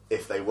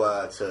if they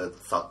were to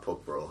fuck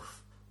Pogba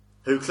off,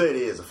 who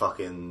clearly is a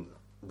fucking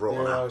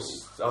rotten Yeah, I apple.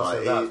 was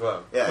saying that as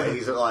well.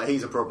 Yeah,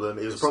 he's a problem.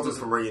 He was a problem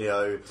for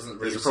Mourinho. doesn't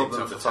really He's a seem to problem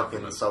have for the fucking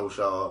temperament.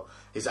 Solskjaer.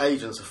 His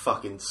agent's a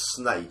fucking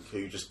snake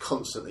who just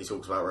constantly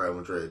talks about Real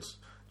Madrid,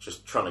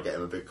 just trying to get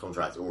him a big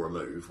contract or a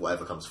move,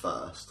 whatever comes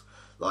first.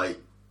 Like,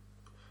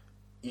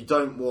 you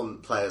don't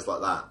want players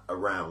like that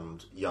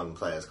around young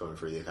players coming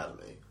through the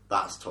academy.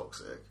 That's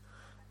toxic.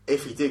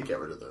 If he did get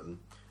rid of them,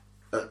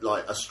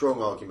 like a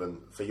strong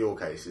argument for your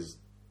case is,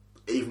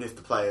 even if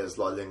the players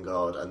like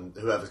Lingard and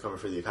whoever's coming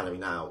through the academy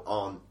now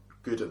aren't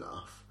good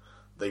enough,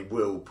 they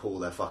will pull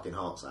their fucking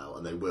hearts out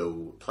and they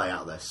will play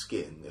out their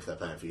skin if they're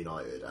playing for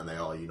United and they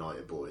are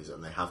United boys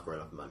and they have grown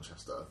up in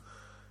Manchester.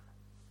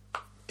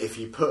 If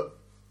you put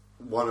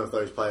one of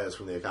those players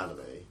from the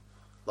academy,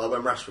 like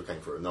when Rashford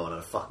came through, no one had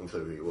a fucking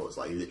clue who he was.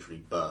 Like, he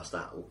literally burst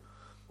out.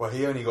 Well,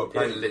 he only got It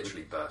played.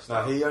 literally burst No,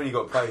 out. he only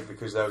got played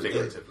because there was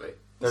Figuratively.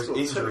 there was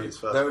He scored two in injury. his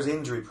first There was game.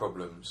 injury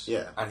problems.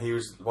 Yeah. and he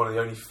was one of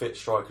the only fit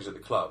strikers at the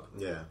club.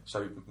 Yeah.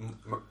 So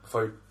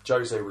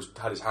Jose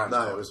had his hands. No,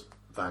 tied. it was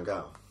Van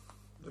Gaal.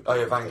 Oh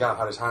yeah, Van Gaal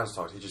had his hands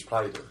tied. He just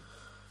played him.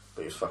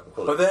 But he was fucking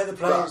quality. But they're the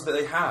players that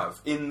they have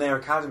in their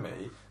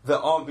academy that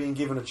aren't being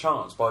given a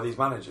chance by these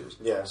managers.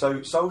 Yeah. So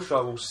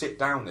Solskjaer will sit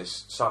down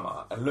this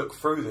summer and look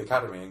through the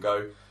academy and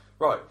go,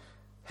 right,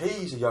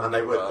 he's a young And they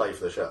nipper. would play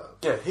for the shirt.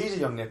 Yeah, he's a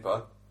young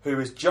nipper who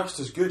is just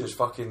as good as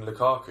fucking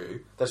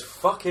Lukaku. Let's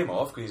fuck him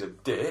off because he's a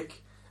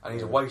dick and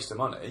he's a waste of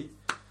money.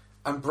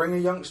 And bring a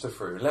youngster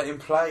through and let him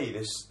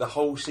play the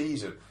whole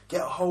season.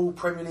 Get a whole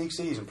Premier League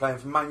season playing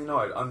for Man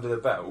United under the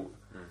belt,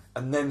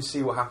 and then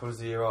see what happens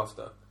the year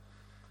after.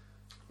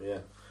 Yeah.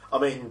 I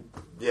mean,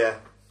 yeah.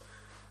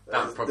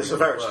 That probably It's a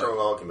very wouldn't strong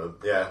work. argument,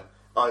 yeah.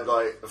 I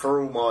like,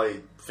 for all my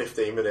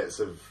 15 minutes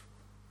of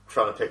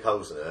trying to pick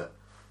holes in it,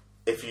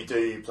 if you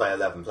do play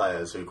 11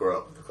 players who grew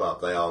up with the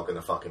club, they are going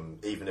to fucking,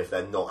 even if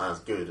they're not as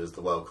good as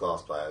the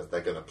world-class players,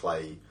 they're going to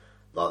play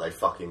like they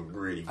fucking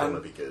really want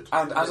to be good.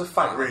 And as a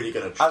fan, They're really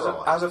going to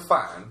try. as a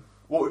fan,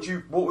 what would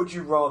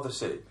you rather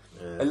see?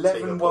 Yeah,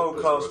 11 Team of world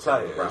class Pogbas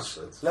or a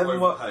team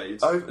of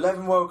players. Rastards.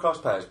 11 world class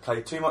players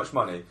play too much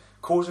money,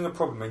 causing a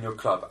problem in your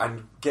club,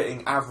 and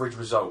getting average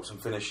results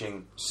and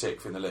finishing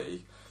 6th in the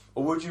league,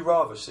 or would you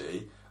rather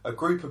see a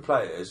group of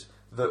players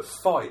that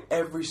fight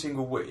every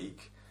single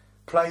week,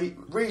 play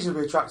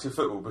reasonably attractive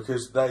football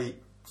because they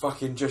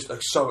fucking just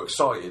so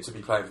excited to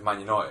be playing for Man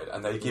United,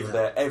 and they give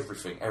their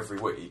everything every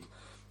week,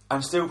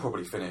 and still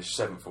probably finish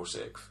 7th or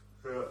 6th.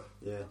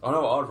 Yeah. I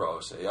know what I'd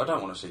rather see. I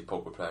don't want to see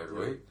Pogba play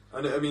every week.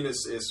 And I mean,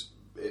 it's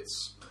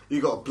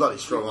You got a bloody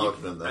strong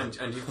argument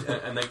there.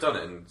 and they've done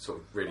it and sort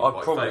of really I'd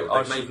quite probably- failed.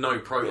 I They've made no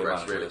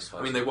progress be a really. manager,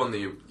 I mean, they won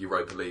the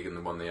Europa League and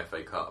they won the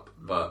FA Cup,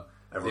 but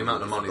Everyone the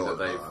amount of money forgot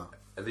that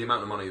about the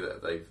amount of money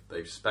that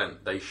they've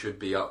spent, they should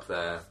be up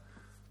there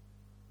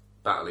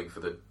battling for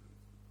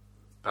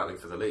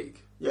the league.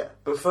 Yeah.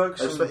 But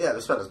Ferguson, They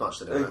spent as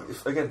much as they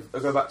did. again,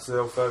 I'll go back to the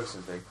old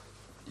Ferguson thing.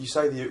 You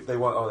say they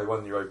won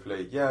the Europa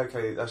League. Yeah,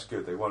 okay, that's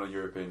good. They won a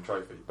European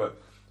trophy, but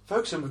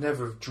Ferguson would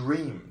never have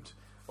dreamed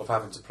of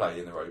having to play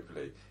in the Europa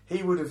League.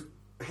 He would have.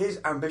 His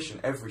ambition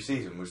every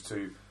season was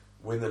to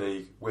win the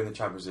league, win the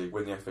Champions League,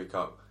 win the FA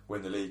Cup,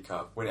 win the League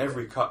Cup, win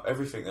every cup,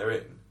 everything they're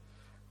in.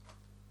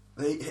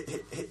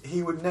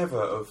 He would never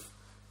have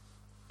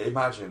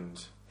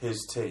imagined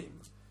his team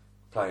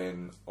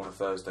playing on a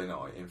Thursday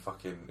night in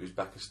fucking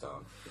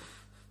Uzbekistan.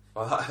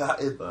 Well,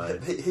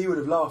 he would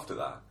have laughed at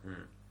that.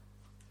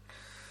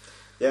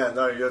 Yeah,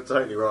 no, you're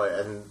totally right,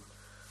 and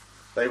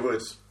they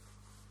would.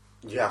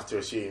 You have to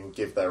assume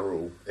give their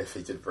all if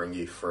he did bring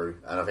you through,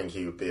 and I think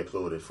he would be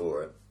applauded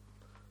for it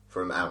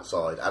from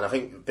outside. And I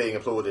think being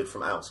applauded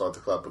from outside the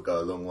club would go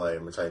a long way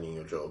in retaining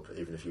your job,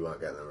 even if you weren't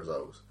getting the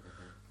results,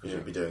 because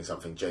you'd be doing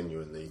something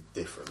genuinely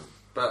different.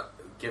 But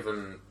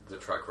given the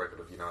track record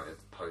of United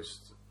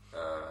post,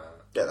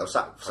 Yeah, they'll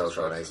sack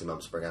Solskjaer in 18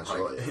 months to bring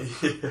Ancelotti.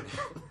 They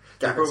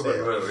Guarantee probably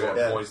it. will, yeah.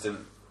 Yeah. Moyes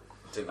didn't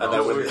And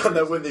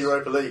they'll win the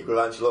Europa League with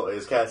Ancelotti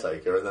as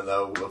caretaker, and then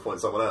they'll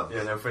appoint someone else.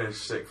 Yeah, they'll finish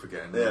 6th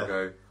again. And Yeah. they'll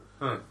go,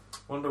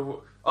 wonder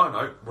what. I don't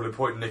know. We'll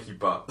appoint Nicky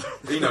Butt.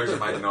 He knows the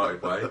Man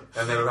United way,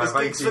 and then we'll Is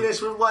have Giggs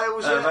finished with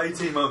Wales yet?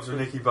 18 months with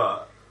Nicky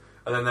Butt,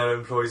 and then they'll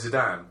employ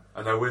Zidane,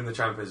 and they'll win the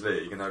Champions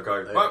League, and they'll go,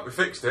 right, we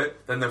fixed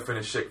it. Then they'll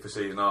finish 6th the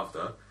season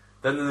after.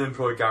 Then they'll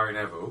employ Gary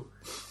Neville.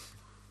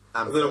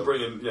 And And then Phil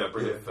bring in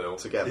Phil.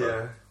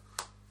 together.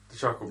 Yeah, the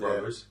Chuckle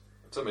Brothers.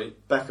 To me,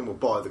 Beckham will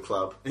buy the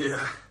club.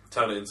 Yeah.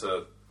 turn it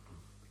into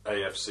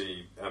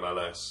AFC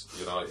MLS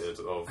United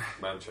of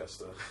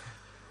Manchester.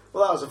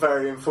 Well, that was a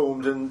very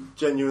informed and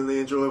genuinely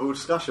enjoyable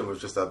discussion we've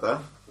just had there.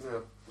 Yeah,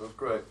 that's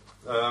great.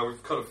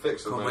 We've kind of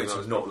fixed Can't Man wait to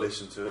United's not problem.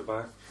 listen to it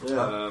back.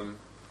 Yeah.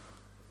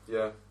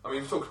 Yeah, I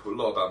mean, we've talked a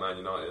lot about Man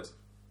United,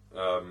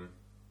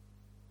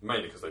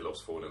 mainly because they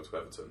lost 4-0 to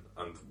Everton,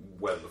 and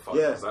when the fuck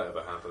Yeah. does that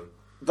ever happen?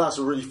 That's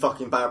a really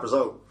fucking bad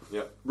result.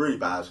 Yeah, Really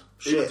bad.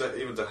 Shit.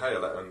 even De Gea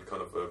let in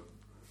kind of a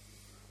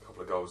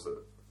couple of goals that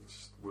you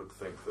just would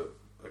think that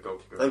a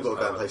goalkeeper. They've got to would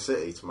go and have. play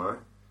City tomorrow.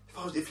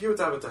 If you were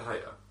David De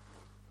Gea,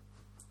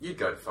 you'd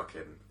go to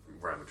fucking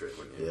Real Madrid,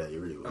 wouldn't you? Yeah,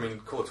 you really would. I mean,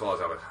 Courtois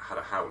had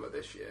a howler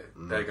this year.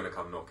 They're going to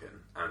come knocking,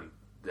 and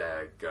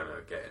they're going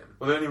to get him.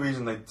 Well, the only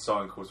reason they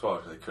signed Courtois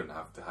is they couldn't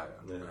have De Gea.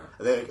 Yeah.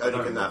 And they only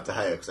couldn't have De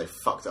Gea because they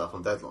fucked it up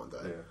on deadline day.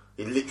 Yeah.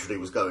 He literally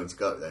was going to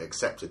go. They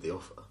accepted the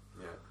offer.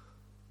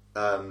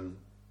 Yeah.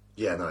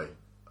 Yeah, no.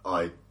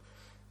 If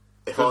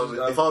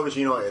Because, I was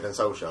United and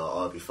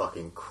Solskjaer, I'd be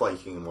fucking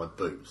quaking in my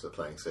boots at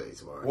playing City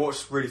tomorrow.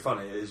 What's really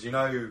funny is,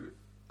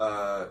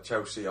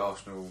 Chelsea,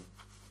 Arsenal,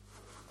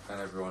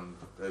 and everyone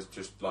has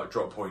just like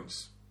dropped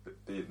points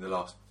in the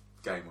last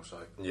game or so.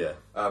 Yeah.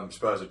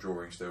 Spurs are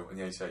drawing still in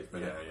the 88th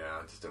minute. Yeah,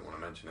 I just didn't want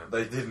to mention it.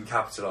 They didn't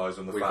capitalise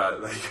on the We've fact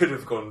had- that they could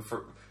have gone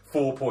for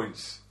 4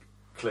 points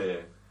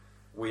clear.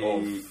 We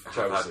of have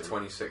Chelsea. had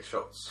 26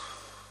 shots.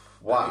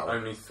 Wow.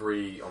 Only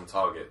 3 on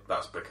target.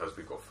 That's because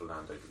we've got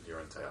Fernando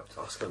Llorente up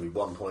top. That's going to be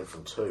 1 point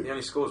from 2. He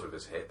only scores with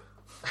his hip.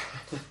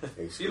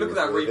 He If you look at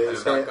that scores with replay his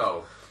of that hip.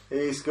 goal,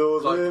 He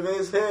scores Like, with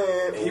his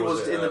hip. he Or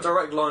was it, in the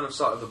direct line of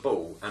sight of the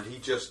ball, and he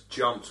just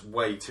jumped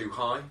way too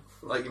high.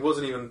 Like, he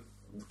wasn't even...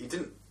 He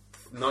didn't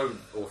know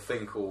or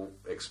think or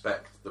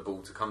expect the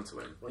ball to come to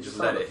him. He just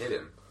let it hit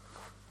him.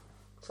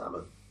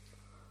 Salmon.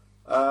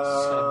 So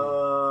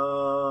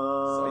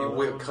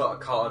he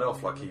carted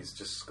off like he's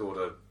just scored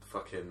a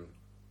fucking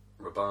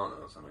Rabana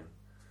or something.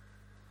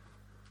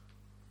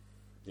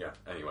 Yeah,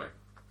 anyway.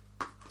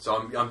 So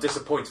I'm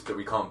disappointed that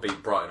we can't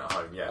beat Brighton at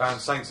home, yes.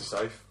 And Saints are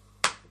safe.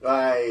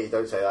 Hey,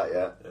 don't say that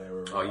yet. Yeah,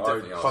 Oh, you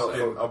definitely are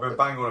safe. I've been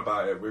banging on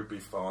about it. We'd be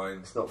fine.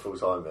 It's not full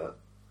time yet.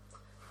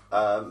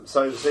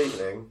 So this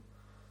evening,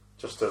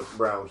 just to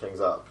round things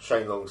up,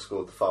 Shane Long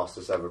scored the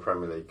fastest ever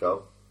Premier League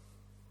goal.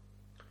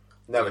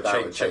 Never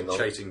doubted Shane Long.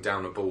 Chasing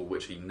down a ball,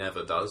 which he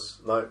never does.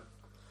 No.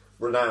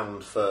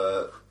 Renowned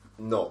for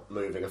not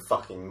moving a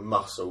fucking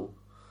muscle.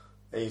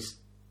 He's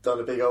done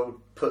a big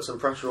old put some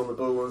pressure on the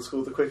ball and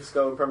scored the quickest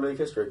goal in Premier League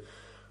history.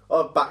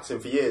 I've backed him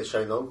for years,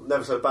 Shane Long.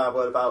 Never said a bad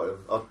word about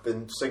him. I've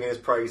been singing his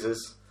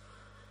praises,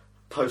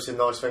 posting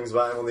nice things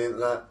about him on the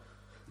internet,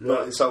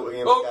 not insulting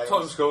him. Oh, at games.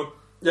 Tom scored.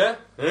 Yeah?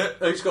 Yeah.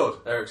 Who scored?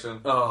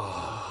 Ericsson.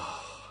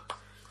 Fuck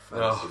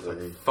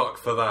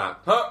for that.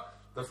 Huh!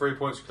 The 3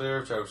 points clear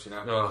of Chelsea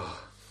now.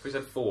 Oh, who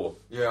said 4?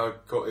 Yeah, I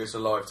got it's a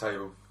live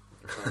table.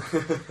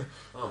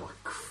 Oh my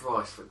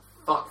Christ,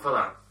 fuck for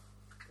that.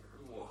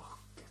 Whoa,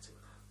 get it.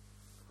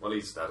 Well,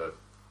 he's had a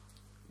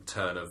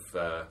turn of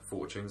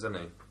fortunes,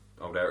 hasn't he?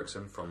 Old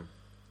Ericsson, from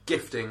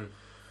gifting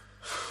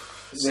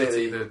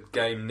City, the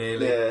game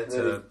nearly.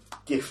 nearly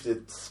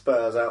gifted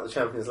Spurs out of the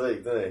Champions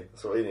League, didn't he?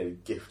 That's what he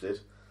needed, gifted.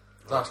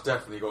 That's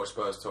definitely got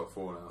Spurs top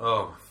 4 now.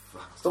 Oh,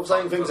 Stop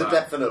saying things are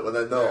definite when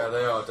they're not. Yeah,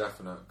 they are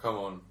definite. Come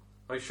on.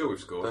 are you sure we've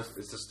scored?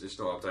 It's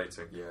not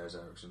updating. Yeah, it's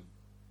Ericsson.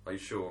 Are you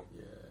sure?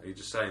 Yeah. Are you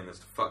just saying this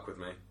to fuck with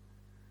me?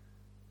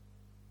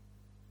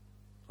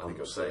 I think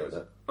I'm I'll say with it.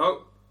 it.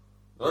 Oh!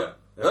 Huh? Yeah,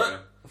 there we go.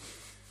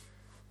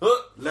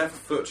 Huh? Left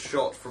foot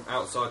shot from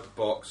outside the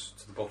box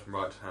to the bottom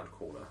right hand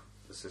corner.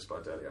 Assist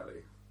by Dele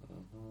Alli.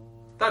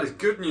 That is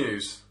good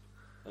news.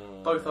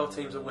 Both our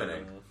teams are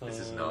winning. This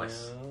is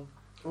nice.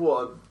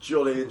 What a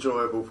jolly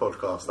enjoyable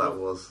podcast that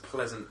was.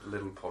 Pleasant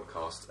little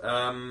podcast.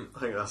 I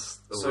think that's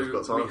all So we've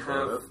got time we for.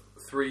 have isn't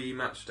 3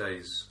 match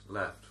days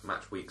left,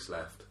 match weeks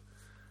left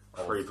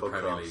of 3 the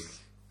Premier podcasts. League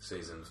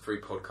season.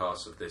 3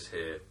 podcasts of this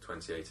here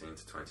 2018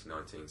 to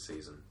 2019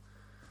 season.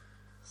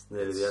 It's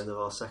nearly the end of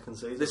our second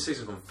season. This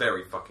season's gone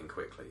very fucking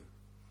quickly.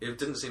 It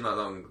didn't seem that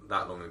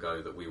long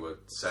ago that we were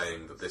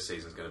saying that this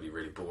season's going to be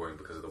really boring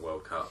because of the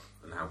World Cup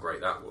and how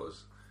great that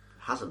was.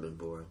 hasn't been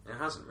boring. It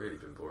hasn't really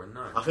been boring,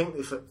 no. I think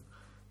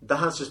there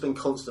has just been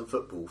constant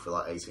football for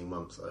like 18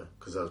 months though,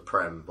 because there was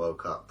Prem, World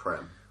Cup,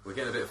 Prem. We're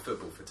getting a bit of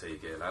football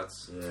fatigue here,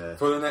 lads. Yeah.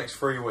 For the next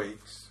 3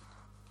 weeks,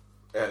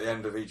 at the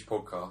end of each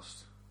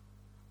podcast,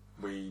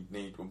 we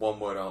need a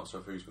one-word answer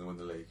of who's going to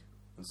win the league,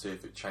 and see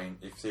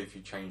if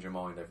you change your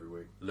mind every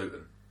week.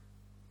 Luton.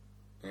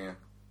 Yeah,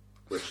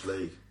 Which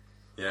league?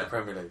 Yeah. the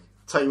Premier League.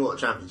 Tell you what,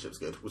 the Championship's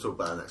good. We'll talk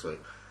about it next week.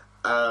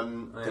 Yeah,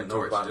 Didn't talk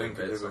Norwich about doing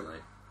Lincoln, bits, did we?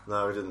 aren't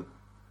No, we didn't.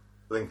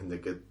 Lincoln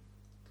did good.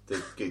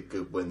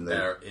 Good win they? league.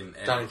 They're in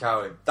Danny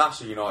Cowley.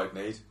 That's a United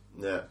need.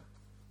 Yeah.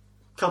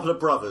 Couple of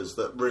brothers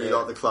that really Yeah.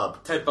 like the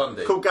club. Ted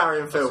Bundy. Called Gary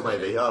and Phil, That's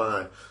maybe. it. I don't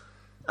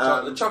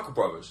know. The Chuckle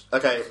Brothers.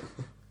 Okay.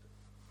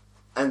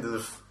 End of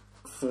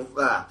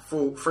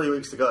the 3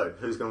 weeks to go.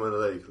 Who's going to win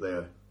the league,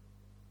 Leo?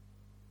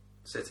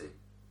 City.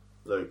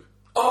 Luke.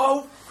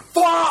 Oh,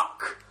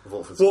 fuck!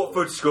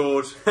 Watford.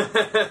 scored.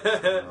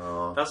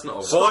 Oh. That's not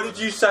a Why did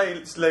you say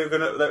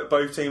that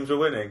both teams were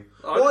winning?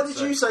 Why did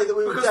you say that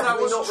we were Because that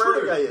definitely was not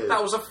true. relegated?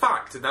 That was a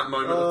fact in that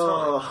moment of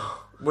time.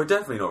 Oh. We're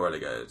definitely not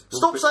relegated.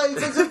 Stop saying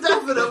things are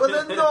definite when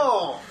they're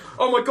not.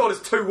 Oh my god, it's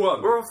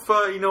 2-1. We're on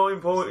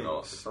 39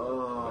 points. It's not.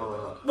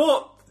 Oh.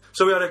 What?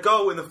 So we had a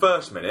goal in the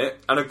first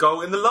minute and a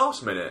goal in the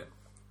last minute.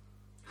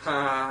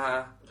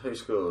 Ha. Who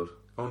scored?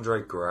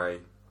 Andre Gray.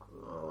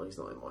 Oh, he's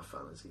not in my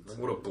fantasy team.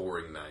 What a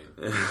boring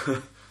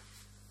name.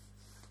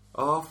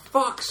 Oh,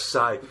 fuck's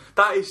sake.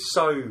 That is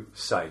so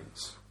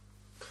Saints.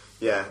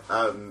 Yeah,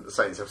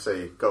 Saints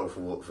FC, goal for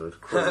Watford.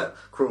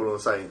 Crawl on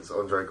Saints,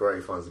 Andre Gray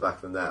finds the back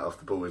of the net after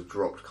the ball was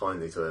dropped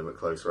kindly to him at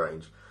close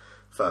range.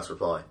 First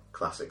reply,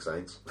 classic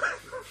Saints.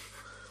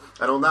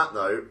 And on that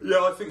note...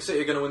 Yeah, I think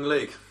City are going to win the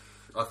league.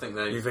 I think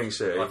they... You think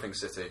City? I think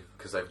City,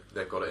 because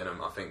they've got it in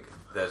them. I think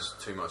there's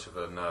too much of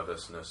a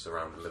nervousness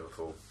around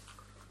Liverpool.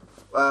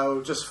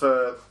 Well, just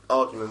for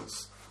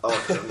argument's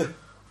argument,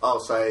 I'll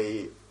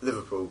say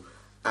Liverpool.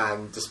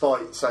 And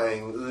despite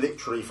saying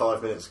literally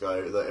 5 minutes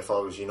ago that if I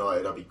was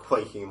United I'd be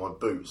quaking in my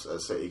boots at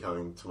City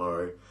coming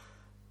tomorrow,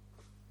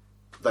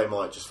 they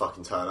might just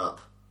fucking turn up,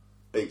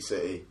 beat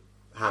City,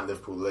 hand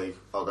Liverpool the league.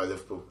 I'll go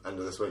Liverpool, end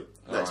of this week.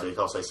 Next week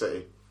I'll say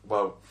City.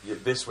 Well,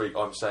 this week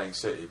I'm saying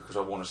City because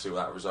I want to see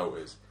what that result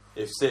is.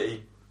 If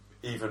City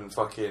even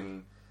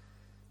fucking...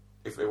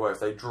 If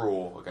they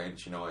draw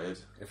against United...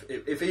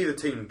 If either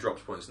team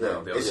drops points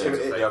now, the other it's, team's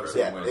who, a it, favourite.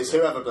 yeah, it's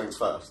whoever blinks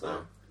first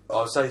now.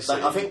 I'll say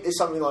City. I think it's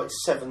something like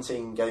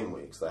 17 game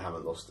weeks they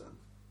haven't lost in.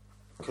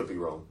 Could be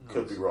wrong.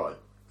 Could be right.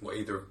 What,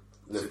 either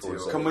Liverpool City or...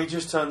 City. Can we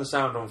just turn the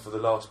sound on for the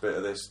last bit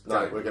of this?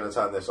 No, game? we're going to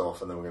turn this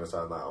off and then we're going to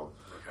turn that on.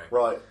 Okay.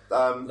 Right,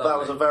 that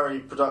was a very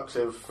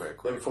productive,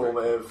 Quick,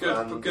 informative Good-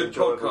 and good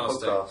enjoyable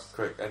podcasting. podcast.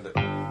 Quick, end it.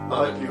 I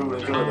hope you've all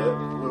enjoyed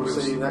it. We'll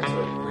see you next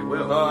week. We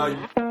will.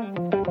 Bye.